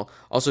nice and all.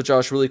 Also,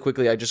 Josh, really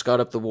quickly, I just got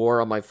up the WAR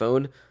on my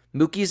phone.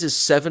 Mookie's is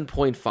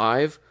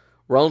 7.5.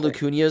 Ronald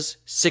Acuna's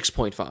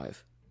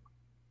 6.5.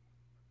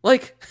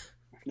 Like,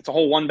 it's a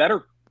whole one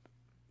better.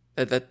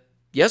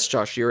 Yes,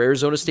 Josh, your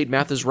Arizona State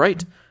math is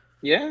right.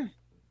 Yeah.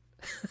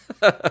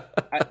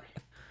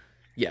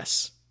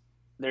 Yes.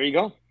 There you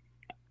go.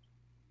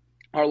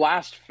 Our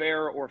last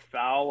fair or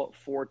foul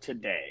for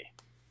today.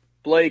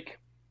 Blake,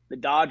 the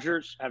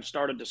Dodgers have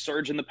started to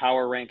surge in the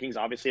power rankings,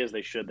 obviously as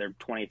they should. They're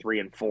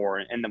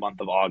 23-4 in the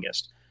month of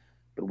August.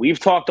 But we've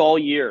talked all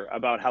year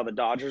about how the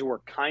Dodgers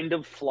were kind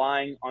of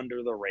flying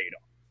under the radar.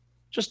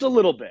 Just a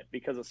little bit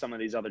because of some of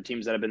these other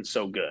teams that have been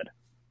so good.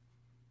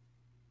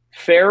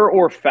 Fair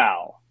or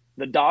foul?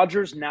 The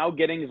Dodgers now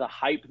getting the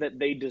hype that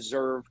they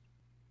deserve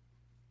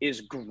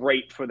is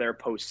great for their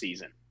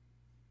postseason.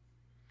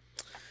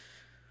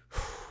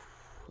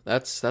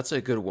 That's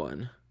a good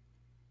one.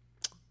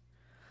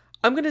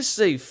 I'm gonna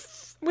say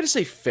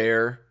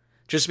fair,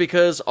 just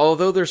because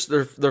although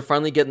they're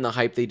finally getting the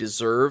hype they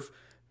deserve,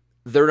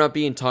 they're not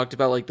being talked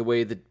about like the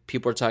way that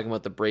people are talking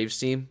about the Braves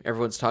team.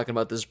 Everyone's talking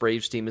about this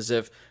Braves team as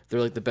if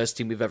they're like the best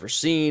team we've ever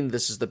seen.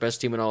 This is the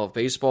best team in all of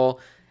baseball.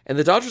 And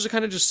the Dodgers are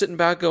kind of just sitting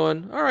back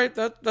going, all right,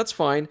 that's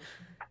fine.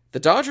 The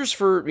Dodgers,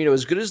 for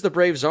as good as the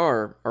Braves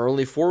are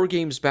only 4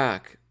 games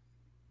back.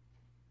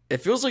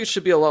 It feels like it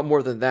should be a lot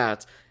more than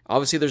that.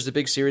 Obviously, there's the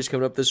big series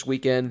coming up this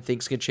weekend.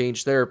 Things can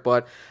change there,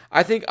 but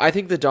I think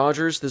the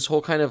Dodgers, this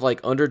whole kind of like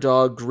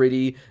underdog,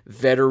 gritty,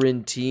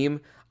 veteran team,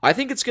 I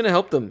think it's going to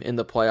help them in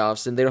the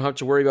playoffs, and they don't have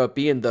to worry about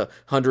being the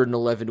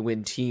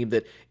 111-win team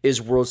that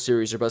is World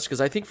Series or bust. Because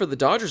I think for the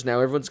Dodgers now,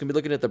 everyone's going to be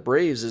looking at the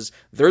Braves as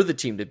they're the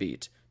team to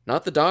beat,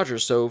 not the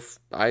Dodgers. So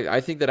I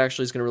think that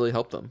actually is going to really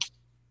help them.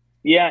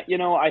 Yeah,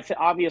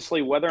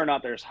 obviously whether or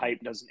not there's hype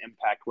doesn't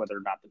impact whether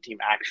or not the team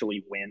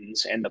actually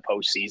wins in the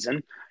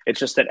postseason. It's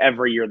just that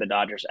every year the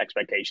Dodgers'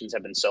 expectations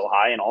have been so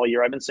high, and all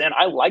year I've been saying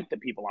I like that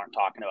people aren't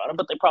talking about them,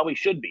 but they probably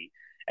should be.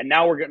 And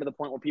now we're getting to the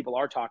point where people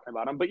are talking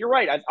about them. But you're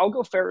right. I'll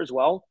go fair as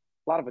well.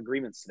 A lot of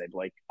agreements today,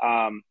 Blake.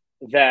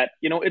 That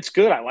it's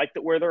good. I like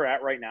that where they're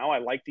at right now. I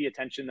like the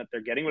attention that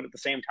they're getting, but at the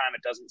same time,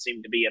 it doesn't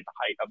seem to be at the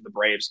height of the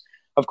Braves.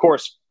 Of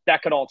course,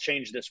 that could all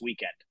change this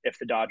weekend if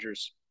the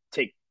Dodgers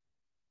take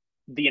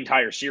the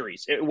entire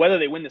series, whether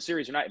they win the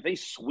series or not. If they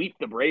sweep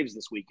the Braves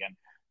this weekend,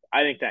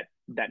 I think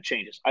that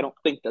changes. I don't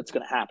think that's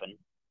going to happen,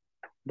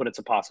 but it's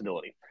a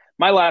possibility.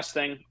 My last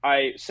thing,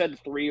 I said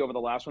 3 over the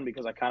last one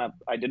because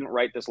I didn't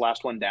write this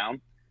last one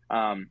down,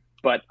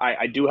 but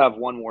I do have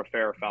one more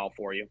fair or foul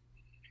for you.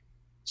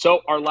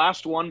 So our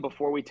last one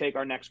before we take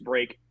our next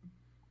break,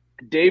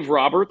 Dave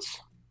Roberts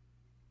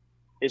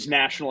is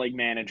National League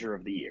Manager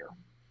of the Year.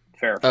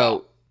 Fair or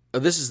foul? Oh,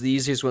 this is the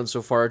easiest one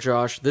so far,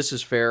 Josh. This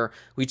is fair.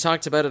 We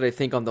talked about it, I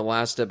think, on the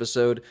last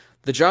episode.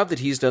 The job that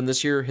he's done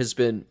this year has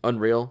been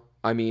unreal.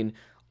 I mean,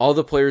 all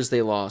the players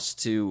they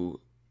lost to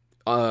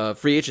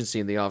free agency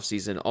in the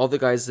offseason, all the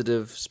guys that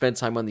have spent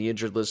time on the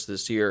injured list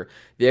this year,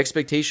 the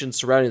expectations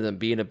surrounding them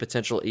being a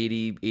potential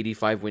 80,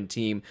 85-win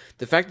team,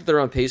 the fact that they're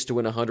on pace to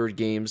win 100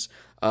 games,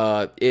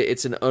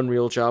 it's an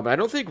unreal job. And I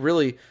don't think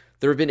really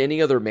there have been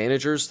any other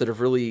managers that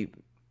have really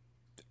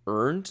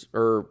earned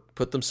or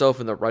put themselves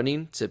in the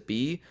running to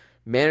be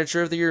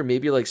manager of the year.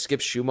 Maybe like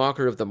Skip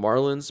Schumacher of the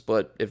Marlins,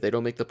 but if they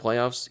don't make the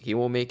playoffs, he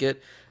won't make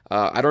it.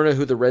 I don't know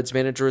who the Reds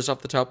manager is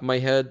off the top of my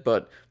head,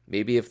 but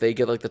maybe if they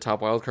get like the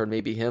top wild card,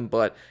 maybe him.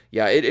 But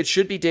yeah, it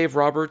should be Dave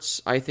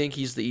Roberts. I think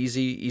he's the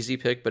easy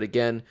pick. But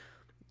again,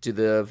 do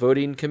the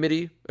voting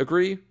committee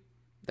agree?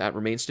 That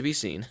remains to be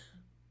seen.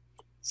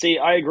 See,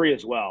 I agree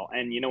as well.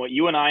 And you know what?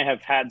 You and I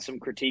have had some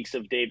critiques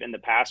of Dave in the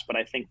past, but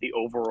I think the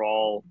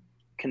overall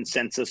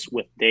consensus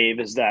with Dave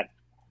is that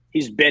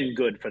he's been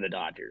good for the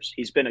Dodgers.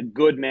 He's been a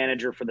good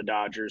manager for the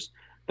Dodgers.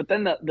 But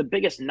then the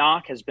biggest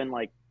knock has been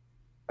like,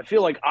 I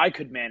feel like I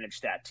could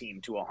manage that team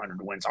to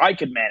 100 wins. I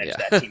could manage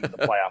that team to the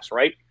playoffs,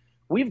 right?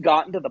 We've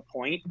gotten to the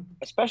point,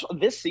 especially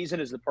this season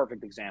is the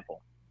perfect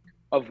example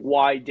of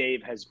why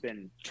Dave has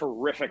been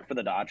terrific for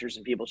the Dodgers,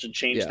 and people should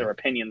change their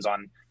opinions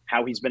on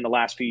how he's been the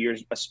last few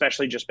years,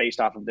 especially just based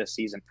off of this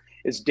season.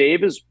 Is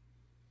Dave is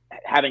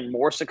having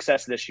more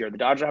success this year. The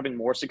Dodgers are having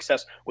more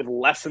success with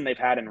less than they've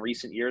had in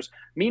recent years.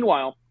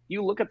 Meanwhile,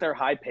 you look at their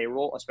high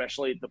payroll,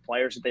 especially the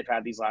players that they've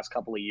had these last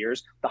couple of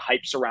years, the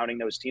hype surrounding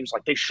those teams,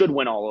 like they should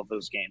win all of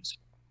those games.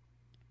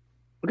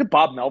 Look at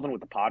Bob Melvin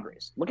with the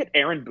Padres. Look at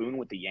Aaron Boone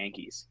with the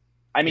Yankees.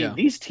 I mean,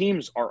 these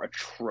teams are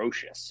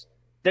atrocious.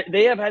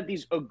 They have had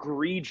these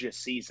egregious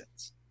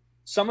seasons.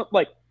 Some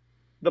like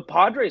the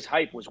Padres'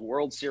 hype was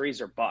World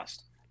Series or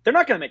bust. They're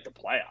not going to make the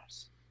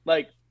playoffs.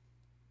 Like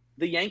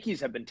the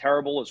Yankees have been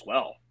terrible as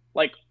well.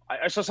 Like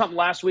I saw something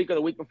last week or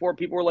the week before.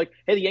 People were like,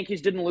 "Hey, the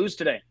Yankees didn't lose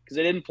today because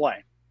they didn't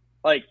play."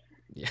 Like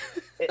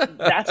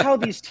that's how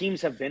these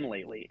teams have been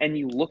lately. And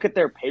you look at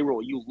their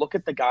payroll, you look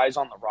at the guys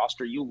on the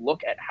roster, you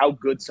look at how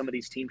good some of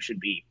these teams should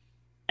be,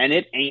 and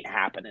it ain't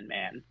happening,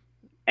 man.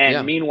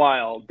 And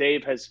meanwhile,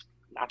 Dave has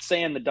not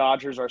saying the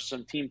Dodgers are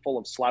some team full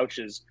of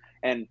slouches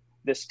and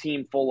this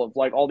team full of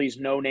like all these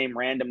no-name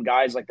random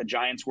guys like the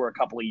Giants were a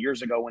couple of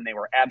years ago when they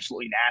were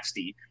absolutely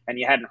nasty and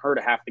you hadn't heard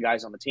of half the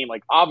guys on the team.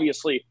 Like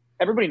obviously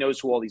everybody knows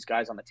who all these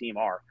guys on the team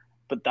are,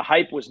 but the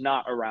hype was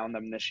not around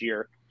them this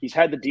year. He's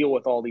had to deal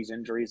with all these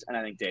injuries, and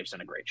I think Dave's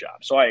done a great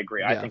job. So I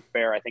agree. I think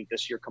fair. I think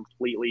this year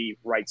completely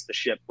rights the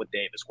ship with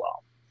Dave as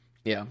well.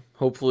 Yeah,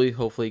 hopefully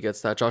he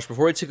gets that. Josh,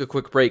 before I take a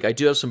quick break, I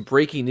do have some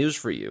breaking news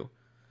for you.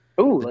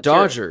 Ooh, the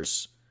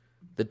Dodgers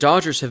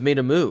have made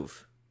a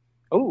move.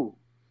 Ooh.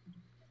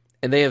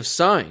 And they have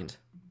signed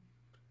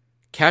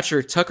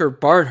catcher Tucker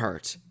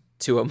Barnhart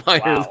to a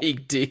minor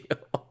league deal.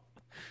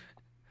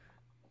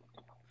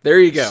 There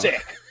you go.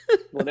 Sick.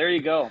 Well, there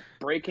you go.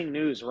 Breaking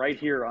news right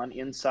here on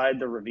Inside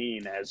the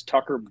Ravine as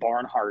Tucker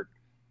Barnhart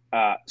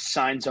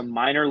signs a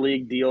minor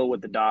league deal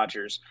with the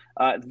Dodgers.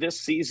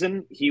 This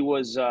season, he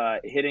was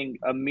hitting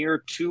a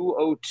mere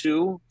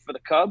 .202 for the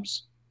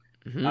Cubs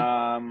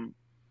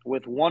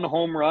with one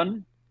home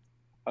run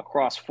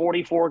across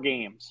 44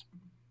 games.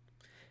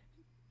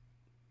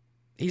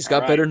 He's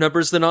got better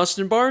numbers than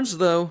Austin Barnes,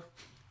 though.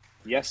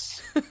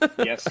 Yes.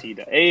 Yes, he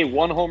does. Hey,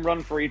 one home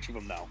run for each of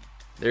them, though.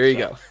 There you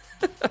go.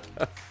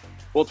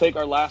 We'll take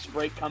our last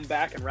break, come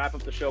back, and wrap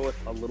up the show with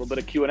a little bit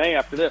of Q&A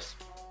after this.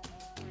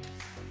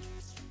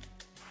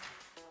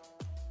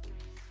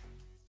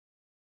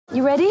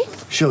 You ready?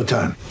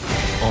 Showtime.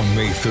 On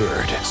May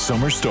 3rd,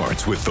 summer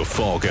starts with The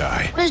Fall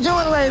Guy. Let's do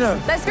it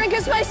later. Let's drink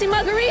a spicy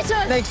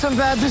margarita. Make some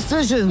bad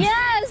decisions.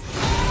 Yes.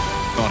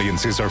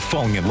 Audiences are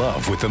falling in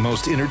love with the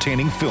most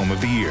entertaining film of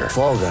the year.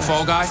 Fall guy.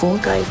 Fall guy? Fall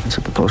guy. That's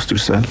what the poster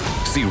said.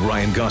 See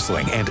Ryan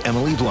Gosling and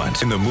Emily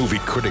Blunt in the movie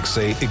critics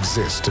say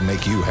exists to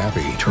make you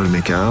happy. Trying to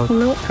make it out?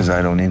 Nope. Because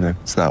I don't either.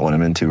 It's not what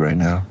I'm into right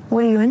now.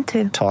 What are you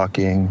into?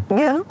 Talking.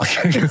 Yeah.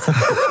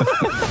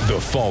 The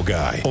Fall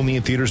Guy. Only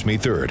in theaters May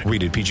 3rd.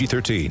 Rated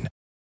PG-13.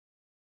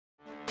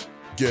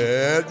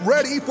 Get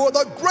ready for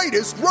the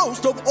greatest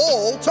roast of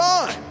all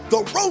time.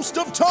 The Roast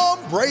of Tom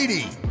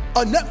Brady.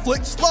 A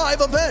Netflix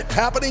live event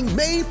happening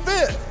May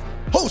 5th.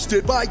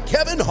 Hosted by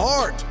Kevin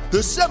Hart. The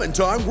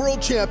 7-time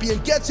world champion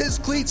gets his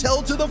cleats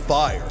held to the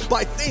fire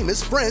by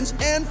famous friends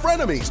and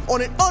frenemies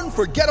on an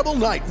unforgettable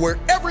night where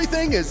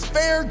everything is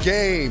fair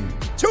game.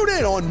 Tune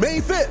in on May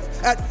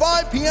 5th at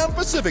 5 p.m.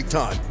 Pacific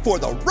time for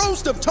the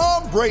Roast of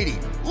Tom Brady.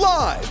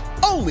 Live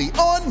only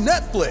on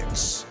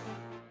Netflix.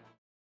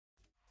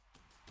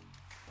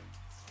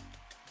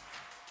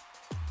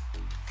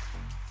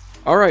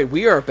 All right,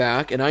 we are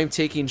back, and I'm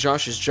taking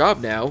Josh's job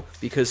now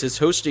because his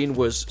hosting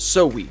was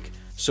so weak.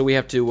 So we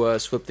have to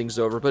flip things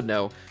over, but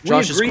no.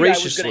 Josh is graciously. I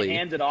was going to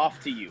hand it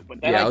off to you,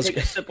 but then I take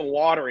a sip of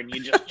water and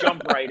you just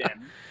jump right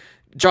in.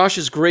 Josh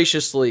has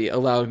graciously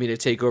allowed me to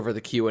take over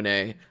the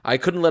Q&A. I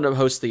couldn't let him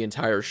host the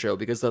entire show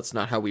because that's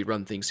not how we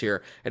run things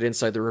here at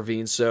Inside the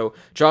Ravine. So,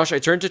 Josh, I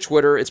turned to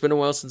Twitter. It's been a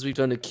while since we've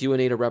done a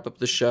Q&A to wrap up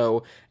the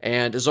show.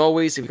 And as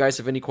always, if you guys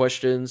have any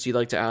questions you'd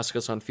like to ask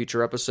us on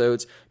future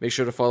episodes, make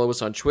sure to follow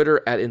us on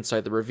Twitter at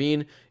Inside the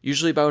Ravine.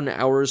 Usually about an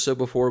hour or so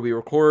before we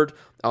record,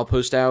 I'll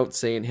post out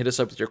saying hit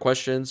us up with your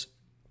questions.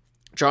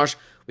 Josh,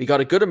 we got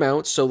a good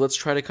amount, so let's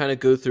try to kind of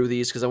go through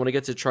these because I want to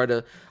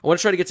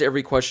try to get to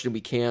every question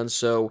we can.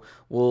 So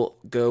we'll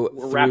go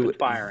through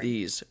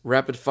these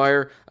rapid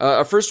fire.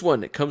 Our first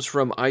one comes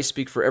from I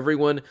Speak for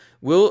Everyone.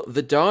 Will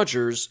the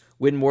Dodgers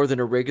win more than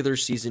a regular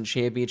season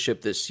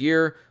championship this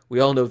year? We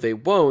all know they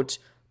won't,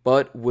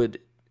 but would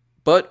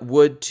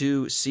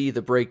to see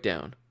the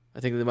breakdown. I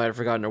think they might have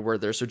forgotten a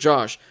word there. So,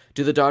 Josh,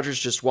 do the Dodgers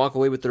just walk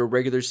away with their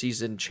regular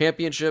season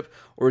championship,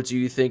 or do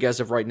you think as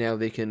of right now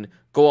they can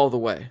go all the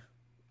way?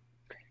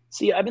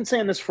 See, I've been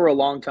saying this for a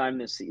long time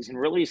this season,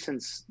 really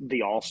since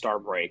the All-Star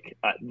break.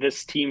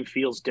 This team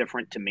feels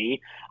different to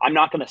me. I'm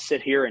not going to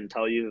sit here and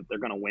tell you that they're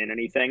going to win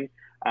anything.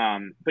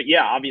 But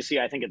yeah, obviously,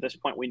 I think at this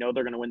point we know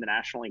they're going to win the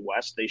National League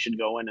West. They should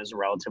go in as a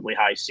relatively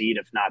high seed,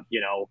 if not,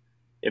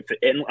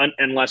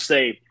 unless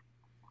they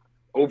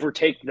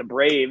overtake the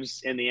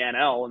Braves in the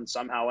NL and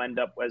somehow end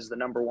up as the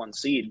number one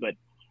seed. But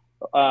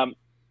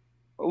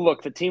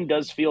look, the team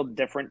does feel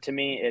different to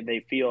me.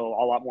 They feel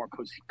a lot more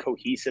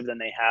cohesive than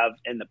they have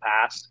in the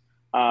past.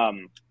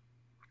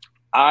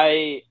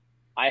 I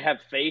have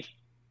faith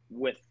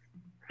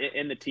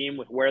in the team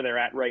with where they're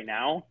at right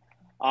now.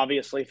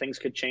 Obviously, things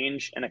could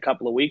change in a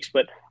couple of weeks,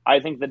 but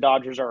I think the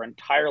Dodgers are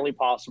entirely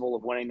possible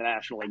of winning the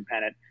National League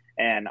pennant,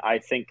 and I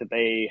think that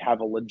they have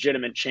a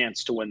legitimate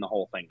chance to win the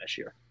whole thing this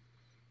year.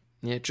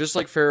 Yeah, just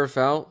like fair or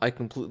foul, I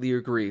completely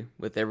agree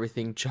with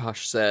everything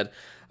Josh said.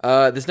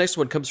 This next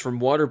one comes from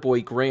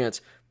Waterboy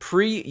Grant.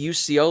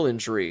 Pre-UCL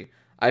injury,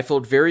 I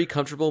felt very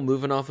comfortable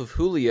moving off of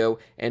Julio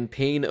and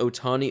paying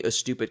Ohtani a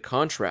stupid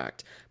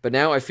contract. But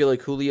now I feel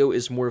like Julio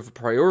is more of a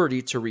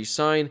priority to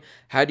re-sign.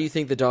 How do you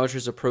think the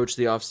Dodgers approach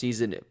the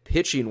offseason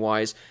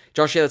pitching-wise?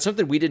 Josh, yeah, that's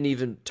something we didn't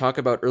even talk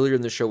about earlier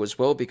in the show as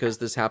well, because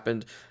this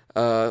happened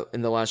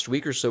in the last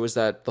week or so, is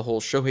that the whole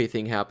Shohei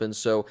thing happened.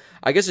 So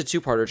I guess a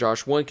two-parter,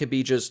 Josh. One could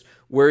be just,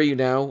 where are you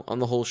now on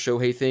the whole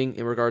Shohei thing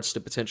in regards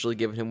to potentially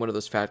giving him one of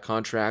those fat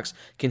contracts,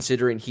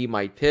 considering he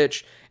might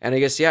pitch? And I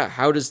guess, yeah,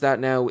 how does that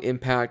now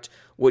impact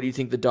what do you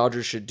think the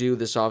Dodgers should do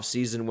this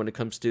offseason when it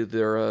comes to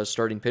their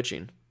starting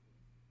pitching?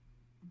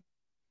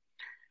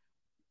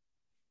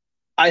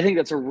 I think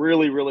that's a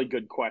really, really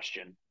good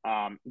question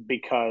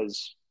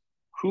because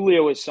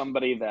Julio is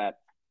somebody that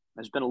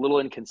has been a little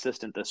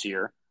inconsistent this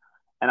year.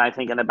 And I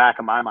think in the back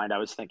of my mind, I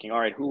was thinking, all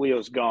right,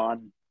 Julio's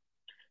gone.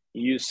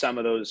 Use some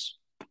of those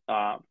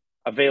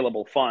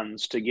available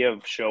funds to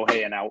give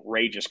Shohei an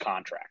outrageous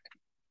contract.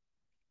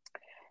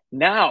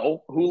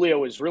 Now,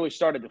 Julio has really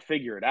started to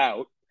figure it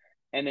out.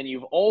 And then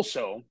you've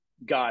also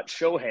got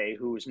Shohei,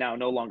 who is now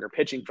no longer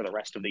pitching for the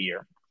rest of the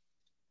year.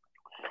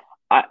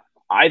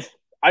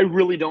 I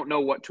really don't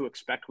know what to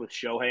expect with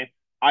Shohei.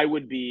 I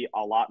would be a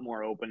lot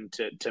more open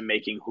to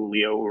making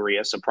Julio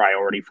Urias a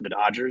priority for the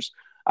Dodgers.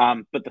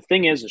 But the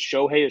thing is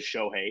Shohei is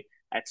Shohei.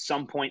 At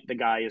some point, the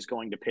guy is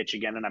going to pitch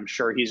again, and I'm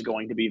sure he's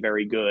going to be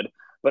very good.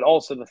 But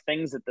also the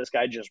things that this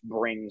guy just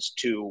brings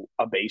to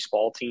a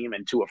baseball team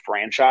and to a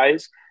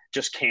franchise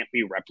just can't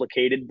be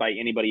replicated by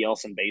anybody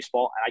else in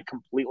baseball. And I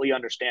completely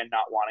understand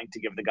not wanting to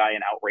give the guy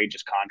an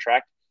outrageous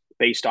contract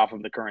based off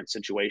of the current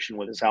situation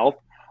with his health.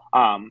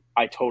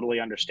 I totally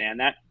understand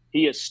that.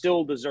 He is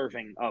still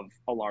deserving of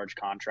a large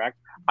contract.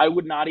 I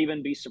would not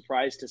even be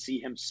surprised to see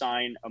him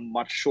sign a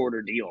much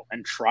shorter deal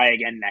and try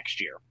again next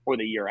year or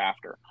the year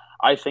after.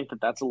 I think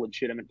that that's a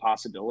legitimate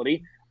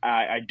possibility.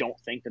 I don't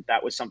think that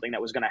that was something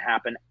that was going to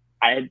happen.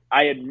 I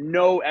had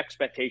no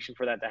expectation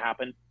for that to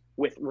happen.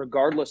 With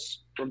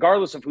regardless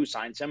of who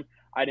signs him,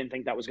 I didn't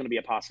think that was going to be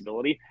a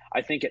possibility.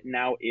 I think it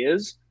now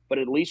is, But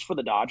at least for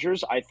the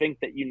Dodgers, I think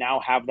that you now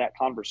have that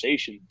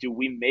conversation. Do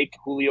we make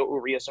Julio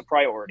Urias a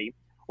priority,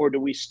 or do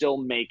we still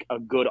make a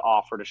good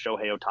offer to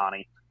Shohei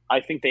Ohtani?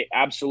 I think they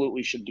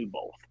absolutely should do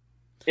both.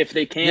 If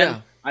they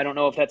can, I don't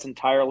know if that's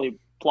entirely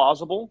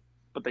plausible,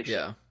 but they should.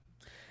 Yeah.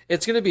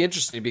 It's going to be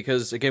interesting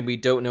because, again, we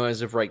don't know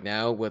as of right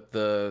now what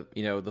the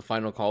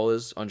final call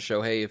is on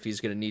Shohei, if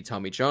he's going to need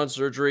Tommy John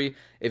surgery,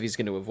 if he's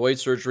going to avoid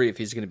surgery, if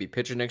he's going to be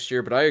pitching next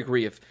year. But I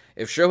agree, if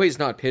Shohei's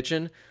not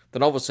pitching,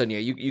 then all of a sudden,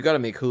 you got to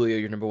make Julio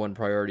your number one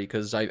priority,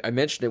 because I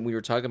mentioned it when we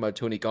were talking about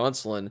Tony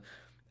Gonsolin.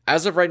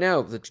 As of right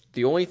now,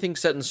 the only thing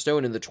set in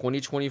stone in the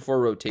 2024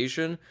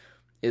 rotation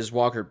is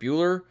Walker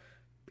Buehler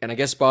and I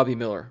guess Bobby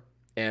Miller.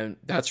 And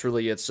that's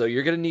really it. So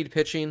you're going to need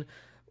pitching.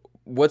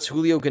 What's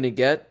Julio going to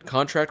get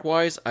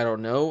contract-wise? I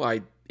don't know.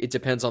 It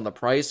depends on the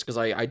price, because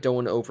I don't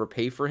want to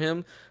overpay for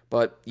him,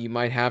 but you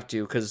might have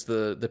to, because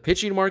the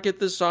pitching market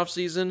this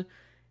offseason,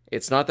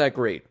 it's not that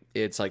great.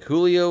 It's like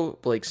Julio,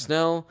 Blake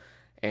Snell,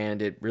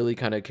 and it really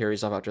kind of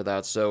carries off after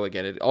that. So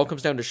again, it all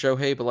comes down to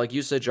Shohei, but like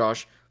you said,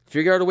 Josh,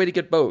 figure out a way to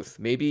get both.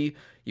 Maybe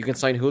you can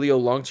sign Julio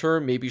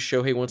long-term. Maybe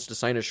Shohei wants to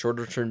sign a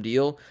shorter-term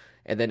deal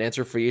and then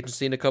enter free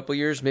agency in a couple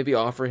years. Maybe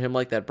offer him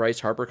like that Bryce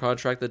Harper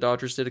contract the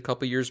Dodgers did a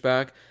couple years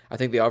back. I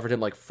think they offered him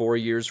like 4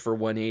 years for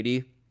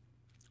 $180.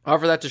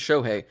 Offer that to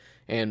Shohei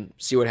and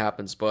see what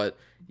happens. But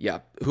yeah,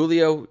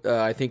 Julio,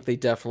 I think they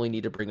definitely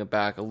need to bring him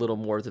back a little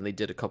more than they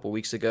did a couple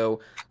weeks ago.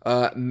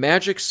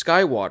 Magic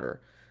Skywater,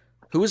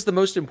 who is the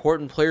most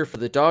important player for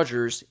the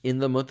Dodgers in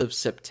the month of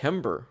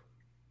September?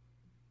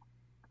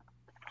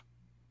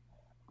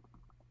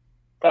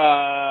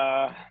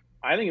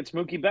 I think it's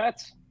Mookie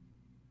Betts.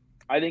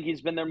 I think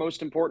he's been their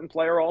most important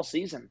player all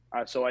season.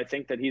 So I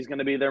think that he's going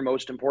to be their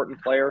most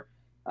important player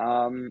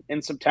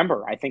in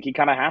September. I think he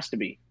kind of has to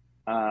be.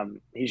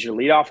 He's your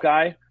leadoff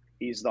guy.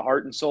 He's the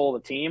heart and soul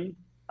of the team.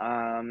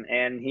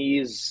 And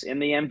he's in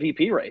the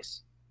MVP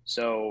race.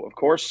 So, of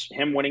course,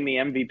 him winning the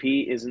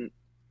MVP isn't,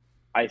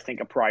 I think,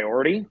 a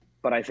priority,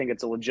 but I think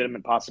it's a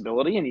legitimate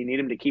possibility, and you need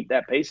him to keep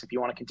that pace if you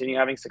want to continue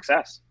having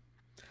success.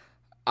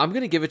 I'm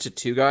going to give it to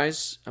two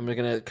guys. I'm going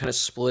to kind of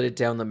split it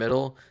down the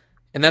middle.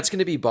 And that's going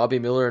to be Bobby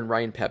Miller and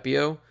Ryan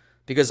Pepiot,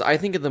 because I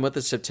think in the month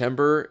of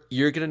September,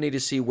 you're going to need to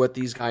see what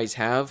these guys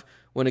have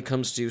when it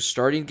comes to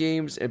starting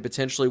games and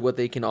potentially what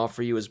they can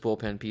offer you as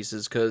bullpen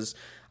pieces, because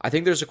I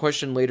think there's a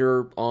question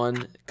later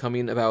on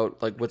coming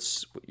about like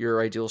what's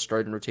your ideal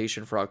starting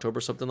rotation for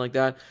October, something like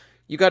that.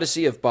 You got to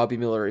see if Bobby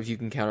Miller, if you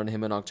can count on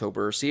him in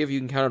October, see if you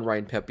can count on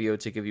Ryan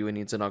Pepiot to give you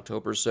innings in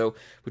October. So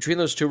between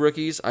those two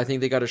rookies, I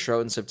think they got to show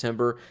out in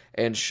September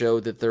and show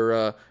that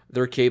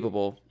they're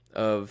capable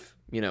of,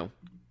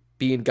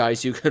 being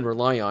guys you can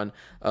rely on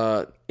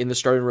in the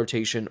starting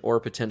rotation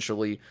or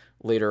potentially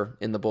later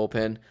in the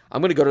bullpen.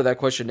 I'm going to go to that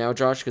question now,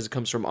 Josh, because it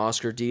comes from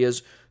Oscar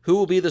Diaz. Who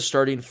will be the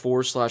starting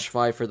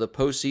 4/5 for the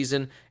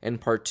postseason?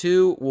 And part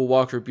 2, will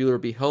Walker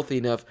Buehler be healthy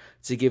enough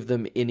to give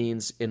them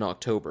innings in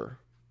October?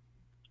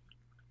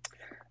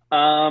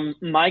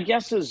 My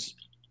guess is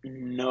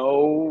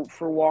no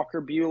for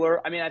Walker Buehler.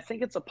 I mean, I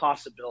think it's a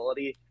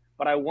possibility,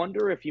 but I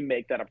wonder if you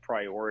make that a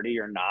priority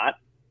or not.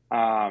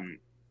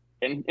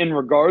 In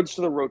regards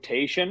to the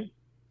rotation,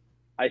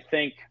 I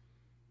think,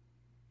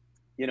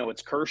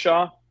 it's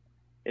Kershaw,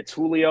 it's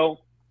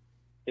Julio,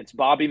 it's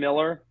Bobby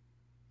Miller,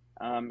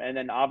 and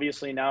then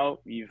obviously now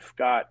you've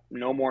got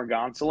no more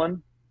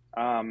Gonsolin.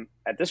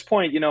 At this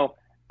point,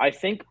 I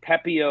think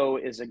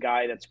Pepiot is a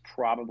guy that's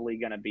probably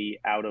going to be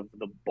out of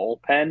the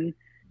bullpen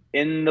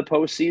in the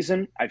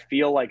postseason. I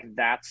feel like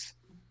that's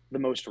the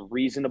most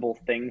reasonable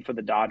thing for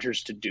the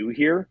Dodgers to do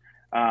here,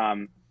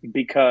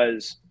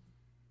 because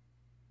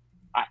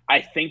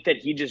I think that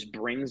he just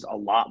brings a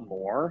lot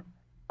more.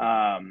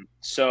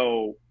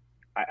 So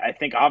I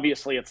think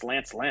obviously it's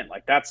Lance Lynn.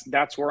 Like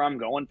that's where I'm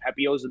going.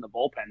 Pepiot's in the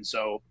bullpen.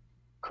 So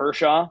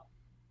Kershaw,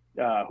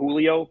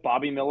 Julio,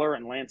 Bobby Miller,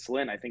 and Lance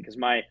Lynn, I think is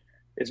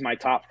my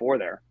top 4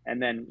 there.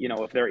 And then,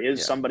 if there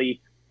is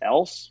somebody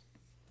else,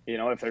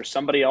 if there's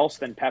somebody else,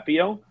 then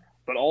Pepiot.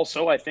 But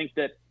also I think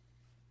that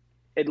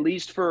at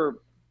least for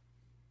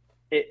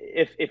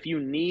if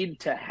you need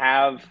to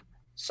have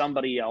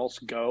somebody else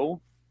go,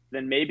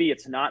 then maybe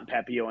it's not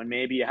Pepiot, and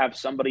maybe you have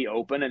somebody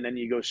open, and then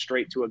you go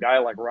straight to a guy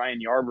like Ryan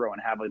Yarbrough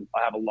and have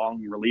a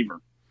long reliever.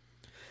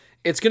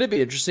 It's going to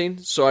be interesting.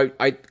 So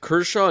I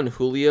Kershaw and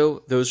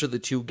Julio, those are the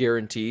 2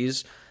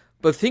 guarantees.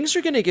 But things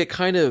are going to get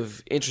kind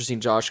of interesting,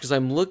 Josh, because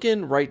I'm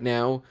looking right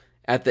now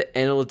at the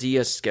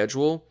NLDS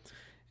schedule,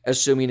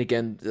 assuming,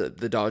 again,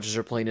 the Dodgers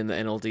are playing in the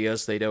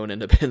NLDS. They don't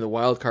end up in the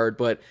wild card.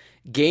 But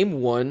Game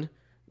 1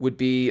 would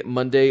be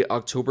Monday,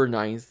 October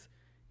 9th.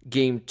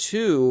 Game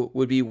 2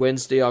 would be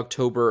Wednesday,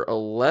 October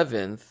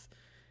 11th.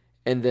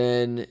 And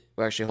then,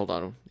 actually, hold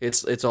on.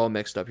 It's all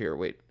mixed up here.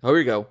 Wait. Oh, here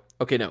we go.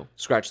 Okay, no.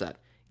 Scratch that.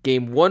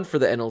 Game 1 for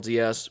the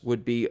NLDS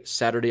would be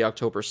Saturday,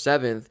 October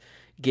 7th.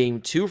 Game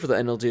 2 for the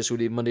NLDS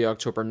would be Monday,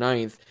 October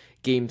 9th.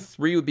 Game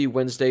 3 would be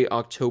Wednesday,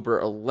 October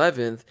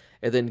 11th.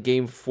 And then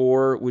Game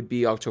 4 would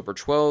be October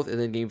 12th. And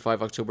then Game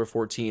 5, October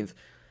 14th.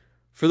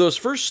 For those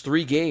first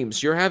 3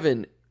 games, you're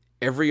having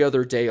every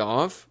other day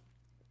off.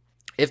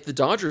 if the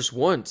Dodgers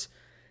want,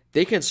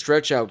 they can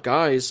stretch out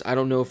guys. I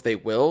don't know if they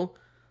will,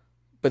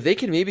 but they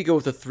can maybe go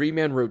with a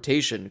 3-man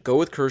rotation. Go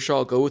with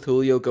Kershaw, go with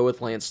Julio, go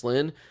with Lance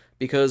Lynn,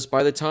 because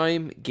by the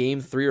time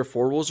game 3 or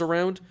 4 rolls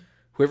around,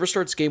 whoever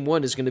starts game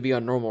 1 is going to be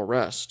on normal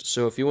rest.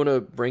 So if you want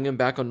to bring him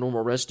back on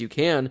normal rest, you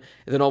can.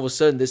 And then all of a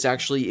sudden, this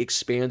actually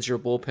expands your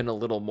bullpen a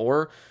little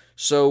more.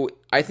 So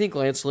I think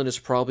Lance Lynn is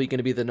probably going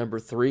to be the number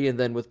 3. And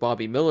then with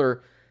Bobby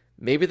Miller,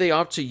 maybe they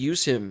opt to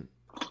use him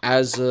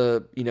as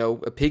a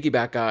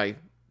piggyback guy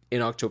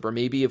in October.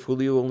 Maybe if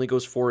Julio only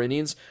goes 4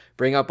 innings,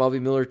 bring out Bobby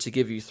Miller to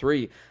give you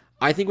 3.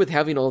 I think with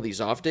having all these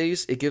off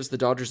days, it gives the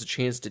Dodgers a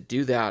chance to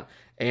do that.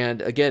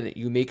 And again,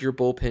 you make your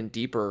bullpen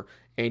deeper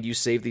and you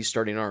save these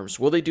starting arms.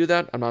 Will they do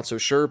that? I'm not so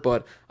sure,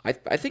 but I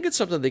think it's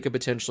something they could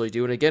potentially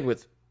do. And again,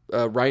 with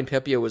Ryan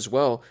Pepio as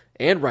well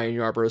and Ryan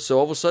Yarbrough, so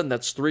all of a sudden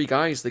that's 3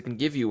 guys that can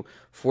give you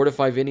 4 to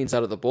 5 innings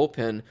out of the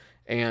bullpen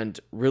and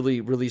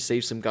really, really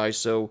save some guys.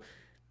 So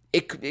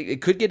it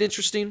could get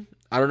interesting.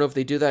 I don't know if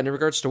they do that. In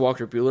regards to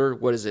Walker Buehler,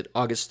 what is it,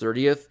 August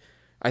 30th?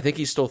 I think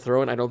he's still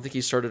throwing. I don't think he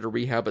started a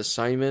rehab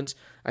assignment.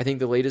 I think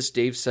the latest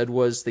Dave said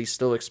was they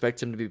still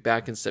expect him to be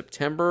back in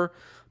September,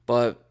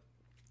 but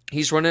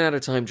he's running out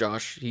of time,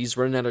 Josh. He's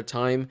running out of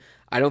time.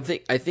 I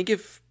think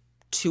if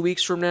 2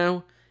 weeks from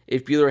now,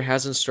 if Buehler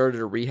hasn't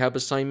started a rehab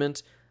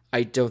assignment,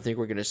 I don't think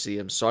we're going to see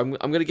him. So I'm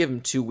going to give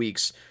him 2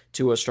 weeks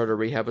to start a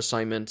rehab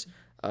assignment.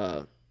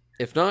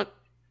 If not,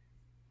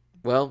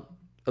 well,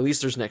 at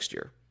least there's next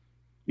year.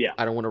 Yeah,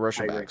 I don't want to rush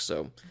him back,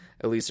 so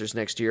at least there's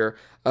next year.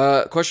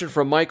 Question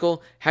from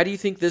Michael. How do you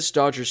think this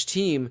Dodgers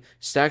team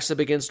stacks up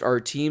against our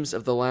teams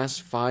of the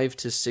last 5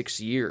 to 6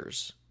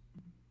 years?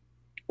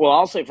 Well,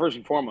 I'll say first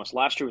and foremost,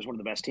 last year was one of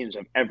the best teams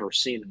I've ever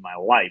seen in my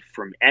life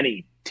from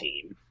any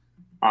team,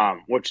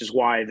 which is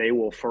why they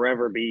will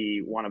forever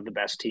be one of the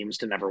best teams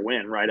to never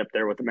win, right up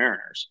there with the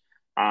Mariners.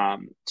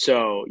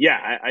 So,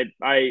 yeah,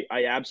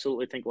 I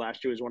absolutely think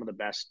last year was one of the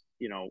best,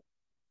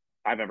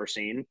 I've ever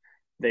seen.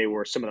 They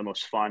were some of the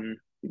most fun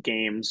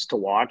games to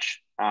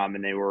watch,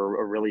 and they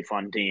were a really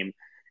fun team.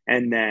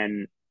 And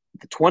then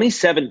the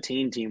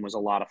 2017 team was a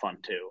lot of fun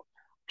too,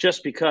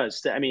 just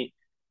because,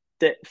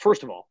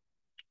 first of all,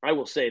 I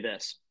will say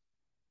this.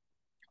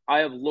 I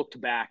have looked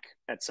back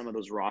at some of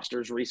those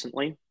rosters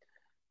recently,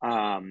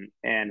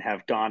 and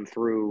have gone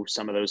through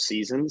some of those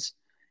seasons.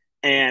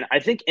 And I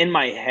think in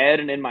my head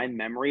and in my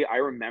memory, I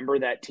remember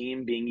that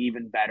team being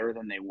even better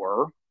than they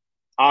were.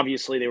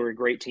 Obviously, they were a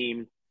great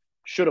team.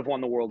 Should have won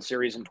the World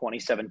Series in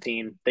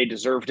 2017. They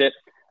deserved it.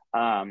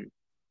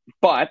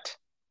 But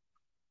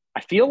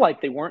I feel like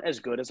they weren't as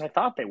good as I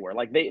thought they were.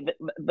 Like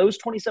those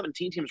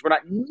 2017 teams were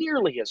not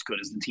nearly as good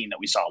as the team that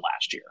we saw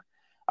last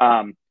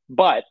year.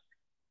 But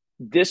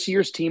this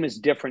year's team is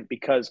different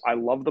because I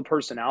love the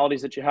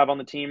personalities that you have on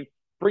the team.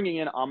 Bringing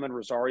in Amin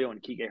Rosario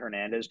and Kike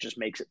Hernandez just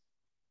makes it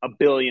a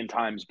billion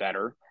times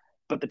better.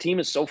 But the team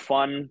is so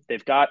fun.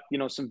 They've got,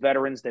 some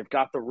veterans. They've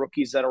got the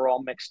rookies that are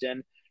all mixed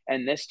in.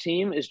 And this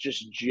team is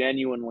just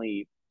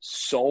genuinely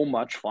so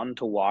much fun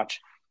to watch,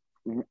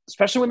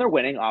 especially when they're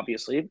winning,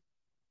 obviously.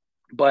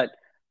 But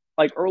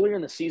like earlier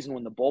in the season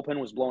when the bullpen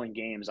was blowing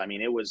games,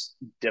 it was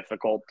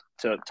difficult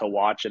to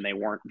watch and they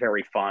weren't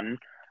very fun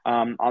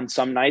on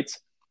some nights.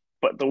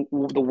 But the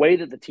way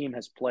that the team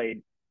has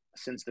played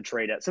since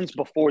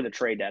before the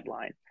trade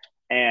deadline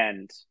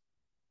and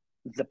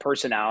the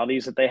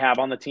personalities that they have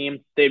on the team,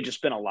 they've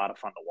just been a lot of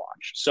fun to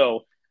watch.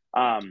 So,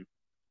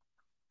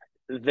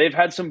 they've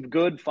had some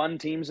good, fun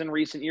teams in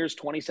recent years.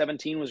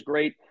 2017 was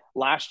great.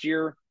 Last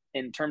year,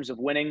 in terms of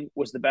winning,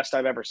 was the best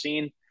I've ever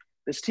seen.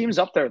 This team's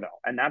up there, though,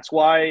 and that's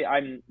why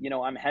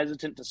I'm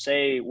hesitant to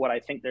say what I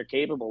think they're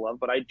capable of,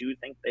 but I do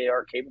think they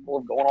are capable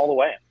of going all the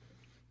way.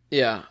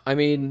 Yeah,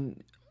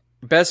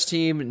 best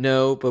team,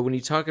 no, but when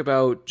you talk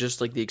about just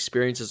like the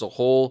experience as a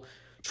whole,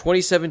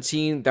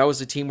 2017, that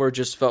was a team where it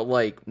just felt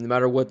like no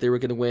matter what, they were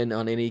going to win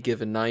on any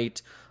given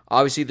night.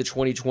 Obviously, the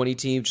 2020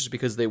 team, just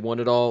because they won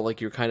it all, like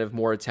you're kind of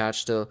more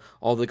attached to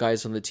all the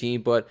guys on the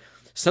team. But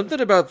something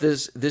about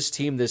this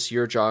team this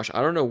year, Josh,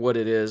 I don't know what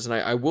it is. And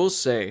I will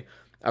say,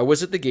 I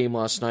was at the game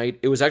last night.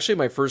 It was actually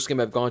my first game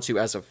I've gone to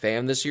as a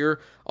fan this year.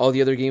 All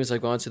the other games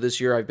I've gone to this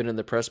year, I've been in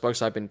the press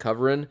box, I've been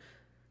covering.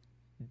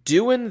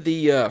 Doing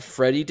the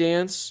Freddie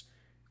dance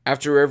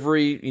after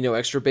every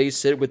extra base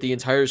hit with the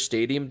entire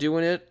stadium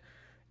doing it,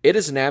 it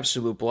is an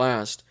absolute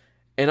blast.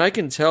 And I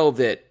can tell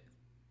that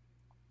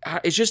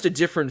it's just a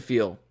different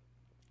feel.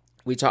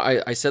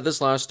 I said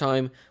this last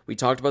time. We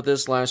talked about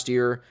this last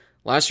year.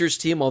 Last year's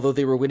team, although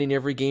they were winning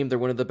every game, they're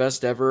one of the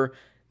best ever,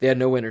 they had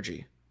no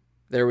energy.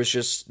 There was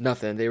just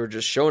nothing. They were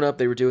just showing up.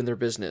 They were doing their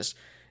business.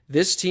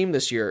 This team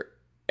this year,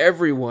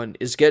 everyone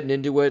is getting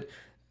into it.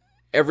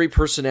 Every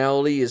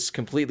personality is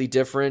completely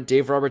different.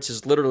 Dave Roberts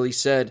has literally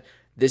said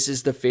this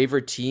is the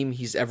favorite team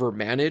he's ever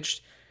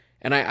managed.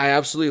 And I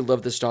absolutely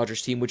love this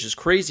Dodgers team, which is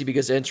crazy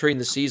because entering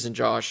the season,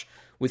 Josh,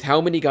 with how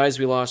many guys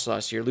we lost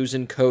last year,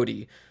 losing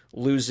Cody,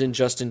 losing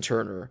Justin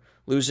Turner,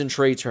 losing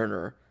Trey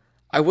Turner,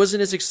 I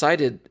wasn't as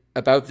excited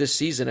about this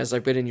season as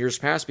I've been in years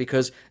past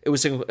because it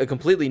was a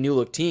completely new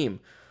look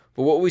team.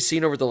 But what we've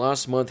seen over the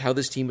last month, how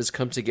this team has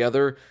come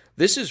together,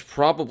 this is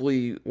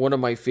probably one of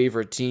my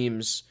favorite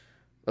teams,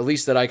 at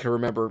least that I can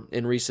remember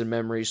in recent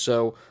memory.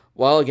 So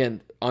while,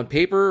 again, on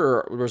paper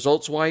or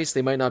results-wise,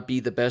 they might not be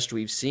the best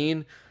we've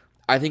seen,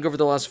 I think over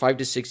the last 5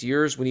 to 6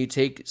 years, when you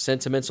take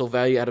sentimental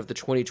value out of the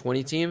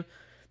 2020 team,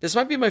 this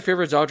might be my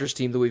favorite Dodgers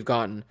team that we've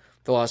gotten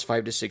the last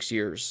 5 to 6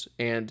 years.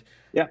 And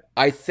yeah,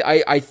 I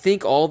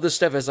think all this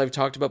stuff, as I've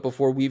talked about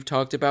before, we've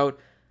talked about,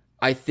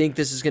 I think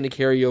this is going to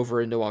carry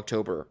over into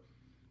October.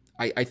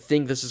 I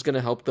think this is going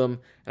to help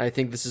them, and I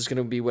think this is going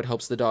to be what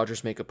helps the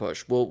Dodgers make a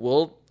push.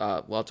 We'll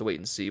have to wait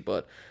and see,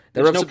 but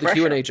that wraps up the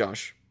Q&A,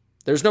 Josh.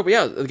 There's no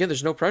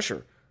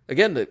pressure.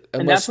 Again,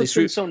 unless they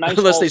sweep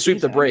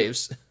the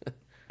Braves.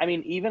 I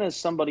mean, even as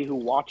somebody who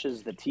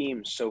watches the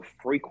team so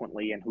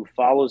frequently and who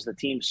follows the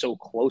team so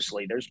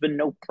closely, there's been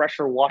no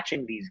pressure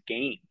watching these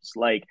games.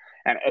 Like,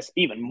 and it's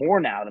even more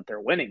now that they're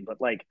winning,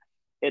 but like,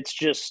 it's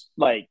just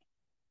like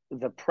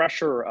the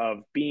pressure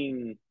of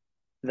being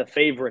the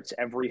favorites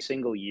every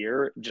single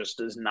year just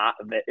does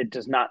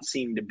not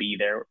seem to be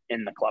there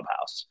in the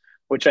clubhouse,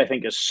 which I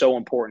think is so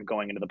important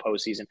going into the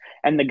postseason.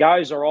 And the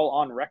guys are all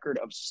on record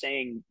of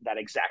saying that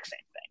exact same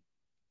thing.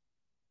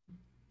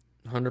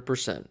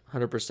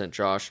 100%,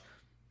 Josh.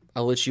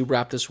 I'll let you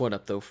wrap this one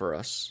up, though, for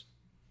us.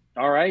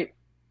 All right.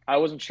 I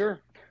wasn't sure.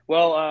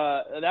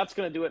 Well, that's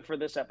going to do it for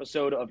this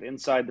episode of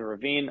Inside the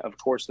Ravine. Of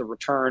course, the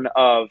return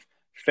of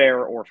Fair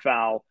or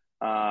Foul.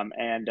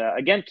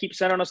 Again, keep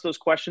sending us those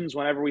questions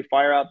whenever we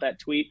fire out that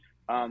tweet.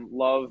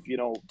 Love,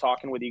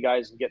 talking with you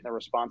guys and getting the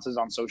responses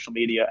on social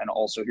media and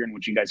also hearing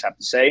what you guys have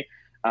to say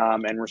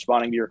and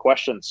responding to your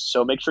questions.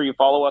 So make sure you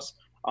follow us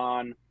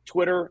on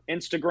Twitter,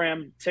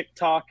 Instagram,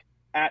 TikTok,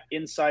 at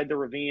Inside the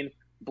Ravine.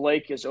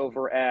 Blake is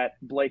over at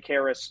Blake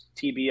Harris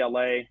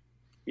TBLA.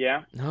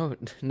 Yeah. No,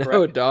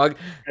 correct? Dog.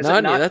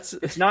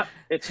 It's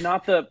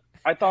not the.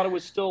 I thought it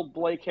was still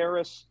Blake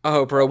Harris.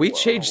 Oh, bro, we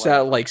changed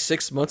that like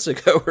 6 months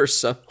ago or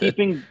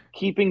something.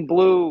 Keeping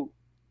blue.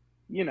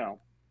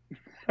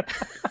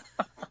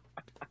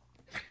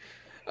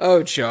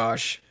 Oh,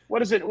 Josh.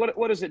 What is it?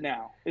 What is it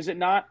now? Is it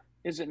not?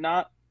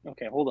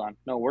 Okay, hold on.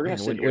 No, we're gonna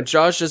sit here. When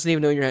Josh doesn't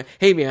even know your hand.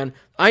 Hey, man,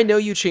 I know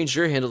you changed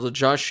your handle to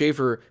Josh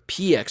Schaefer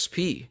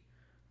PXP.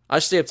 I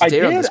stay up to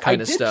date on this kind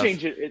of stuff. I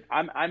did change it.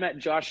 I'm at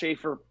Josh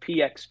Schaefer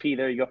PXP.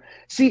 There you go.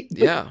 See,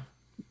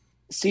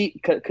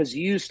 because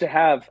you used to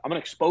have. I'm gonna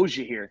expose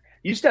you here.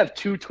 You used to have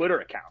 2 Twitter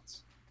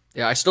accounts.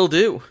 Yeah, I still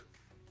do.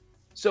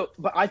 So,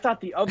 but I thought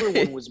the other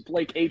one was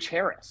Blake H.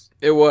 Harris.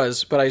 It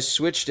was, but I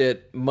switched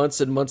it months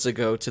and months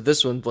ago to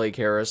this one, Blake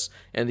Harris,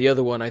 and the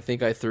other one I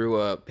think I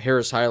threw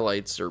Harris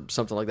Highlights or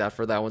something like that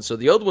for that one. So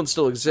the old one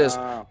still exists,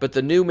 but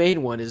the new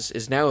main one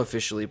is now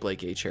officially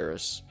Blake H.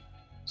 Harris.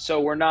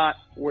 So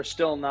we're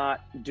still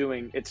not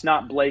doing. It's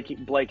not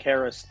Blake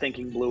Harris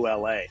Thinking Blue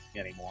LA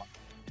anymore.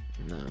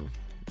 No.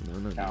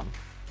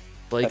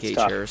 Blake H.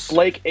 Harris.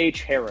 Blake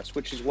H. Harris,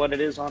 which is what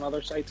it is on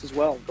other sites as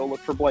well. Go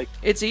look for Blake.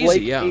 It's easy,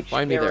 Blake yeah. H.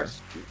 Find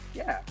Harris. me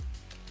there. Yeah.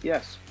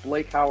 Yes,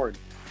 Blake Howard.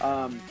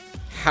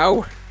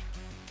 Howard?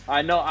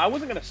 I know. I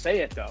wasn't going to say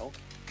it, though.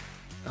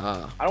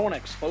 I don't want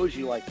to expose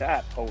you like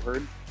that,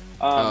 Ho-Herd.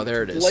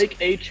 There it is. Blake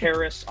H.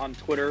 Harris on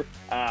Twitter.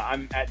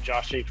 I'm at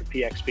Josh Schaefer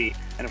PXP.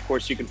 And, of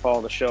course, you can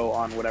follow the show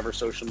on whatever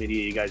social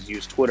media you guys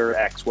use, Twitter,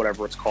 X,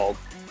 whatever it's called,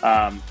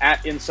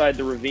 at Inside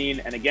the Ravine.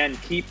 And, again,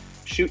 keep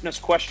shooting us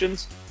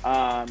questions,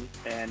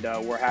 and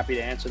we're happy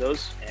to answer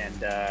those.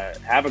 And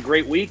have a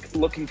great week.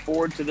 Looking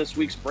forward to this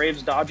week's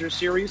Braves-Dodgers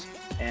series,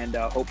 and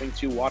hoping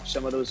to watch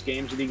some of those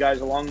games with you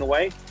guys along the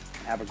way.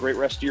 Have a great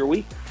rest of your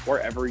week,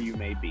 wherever you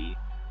may be.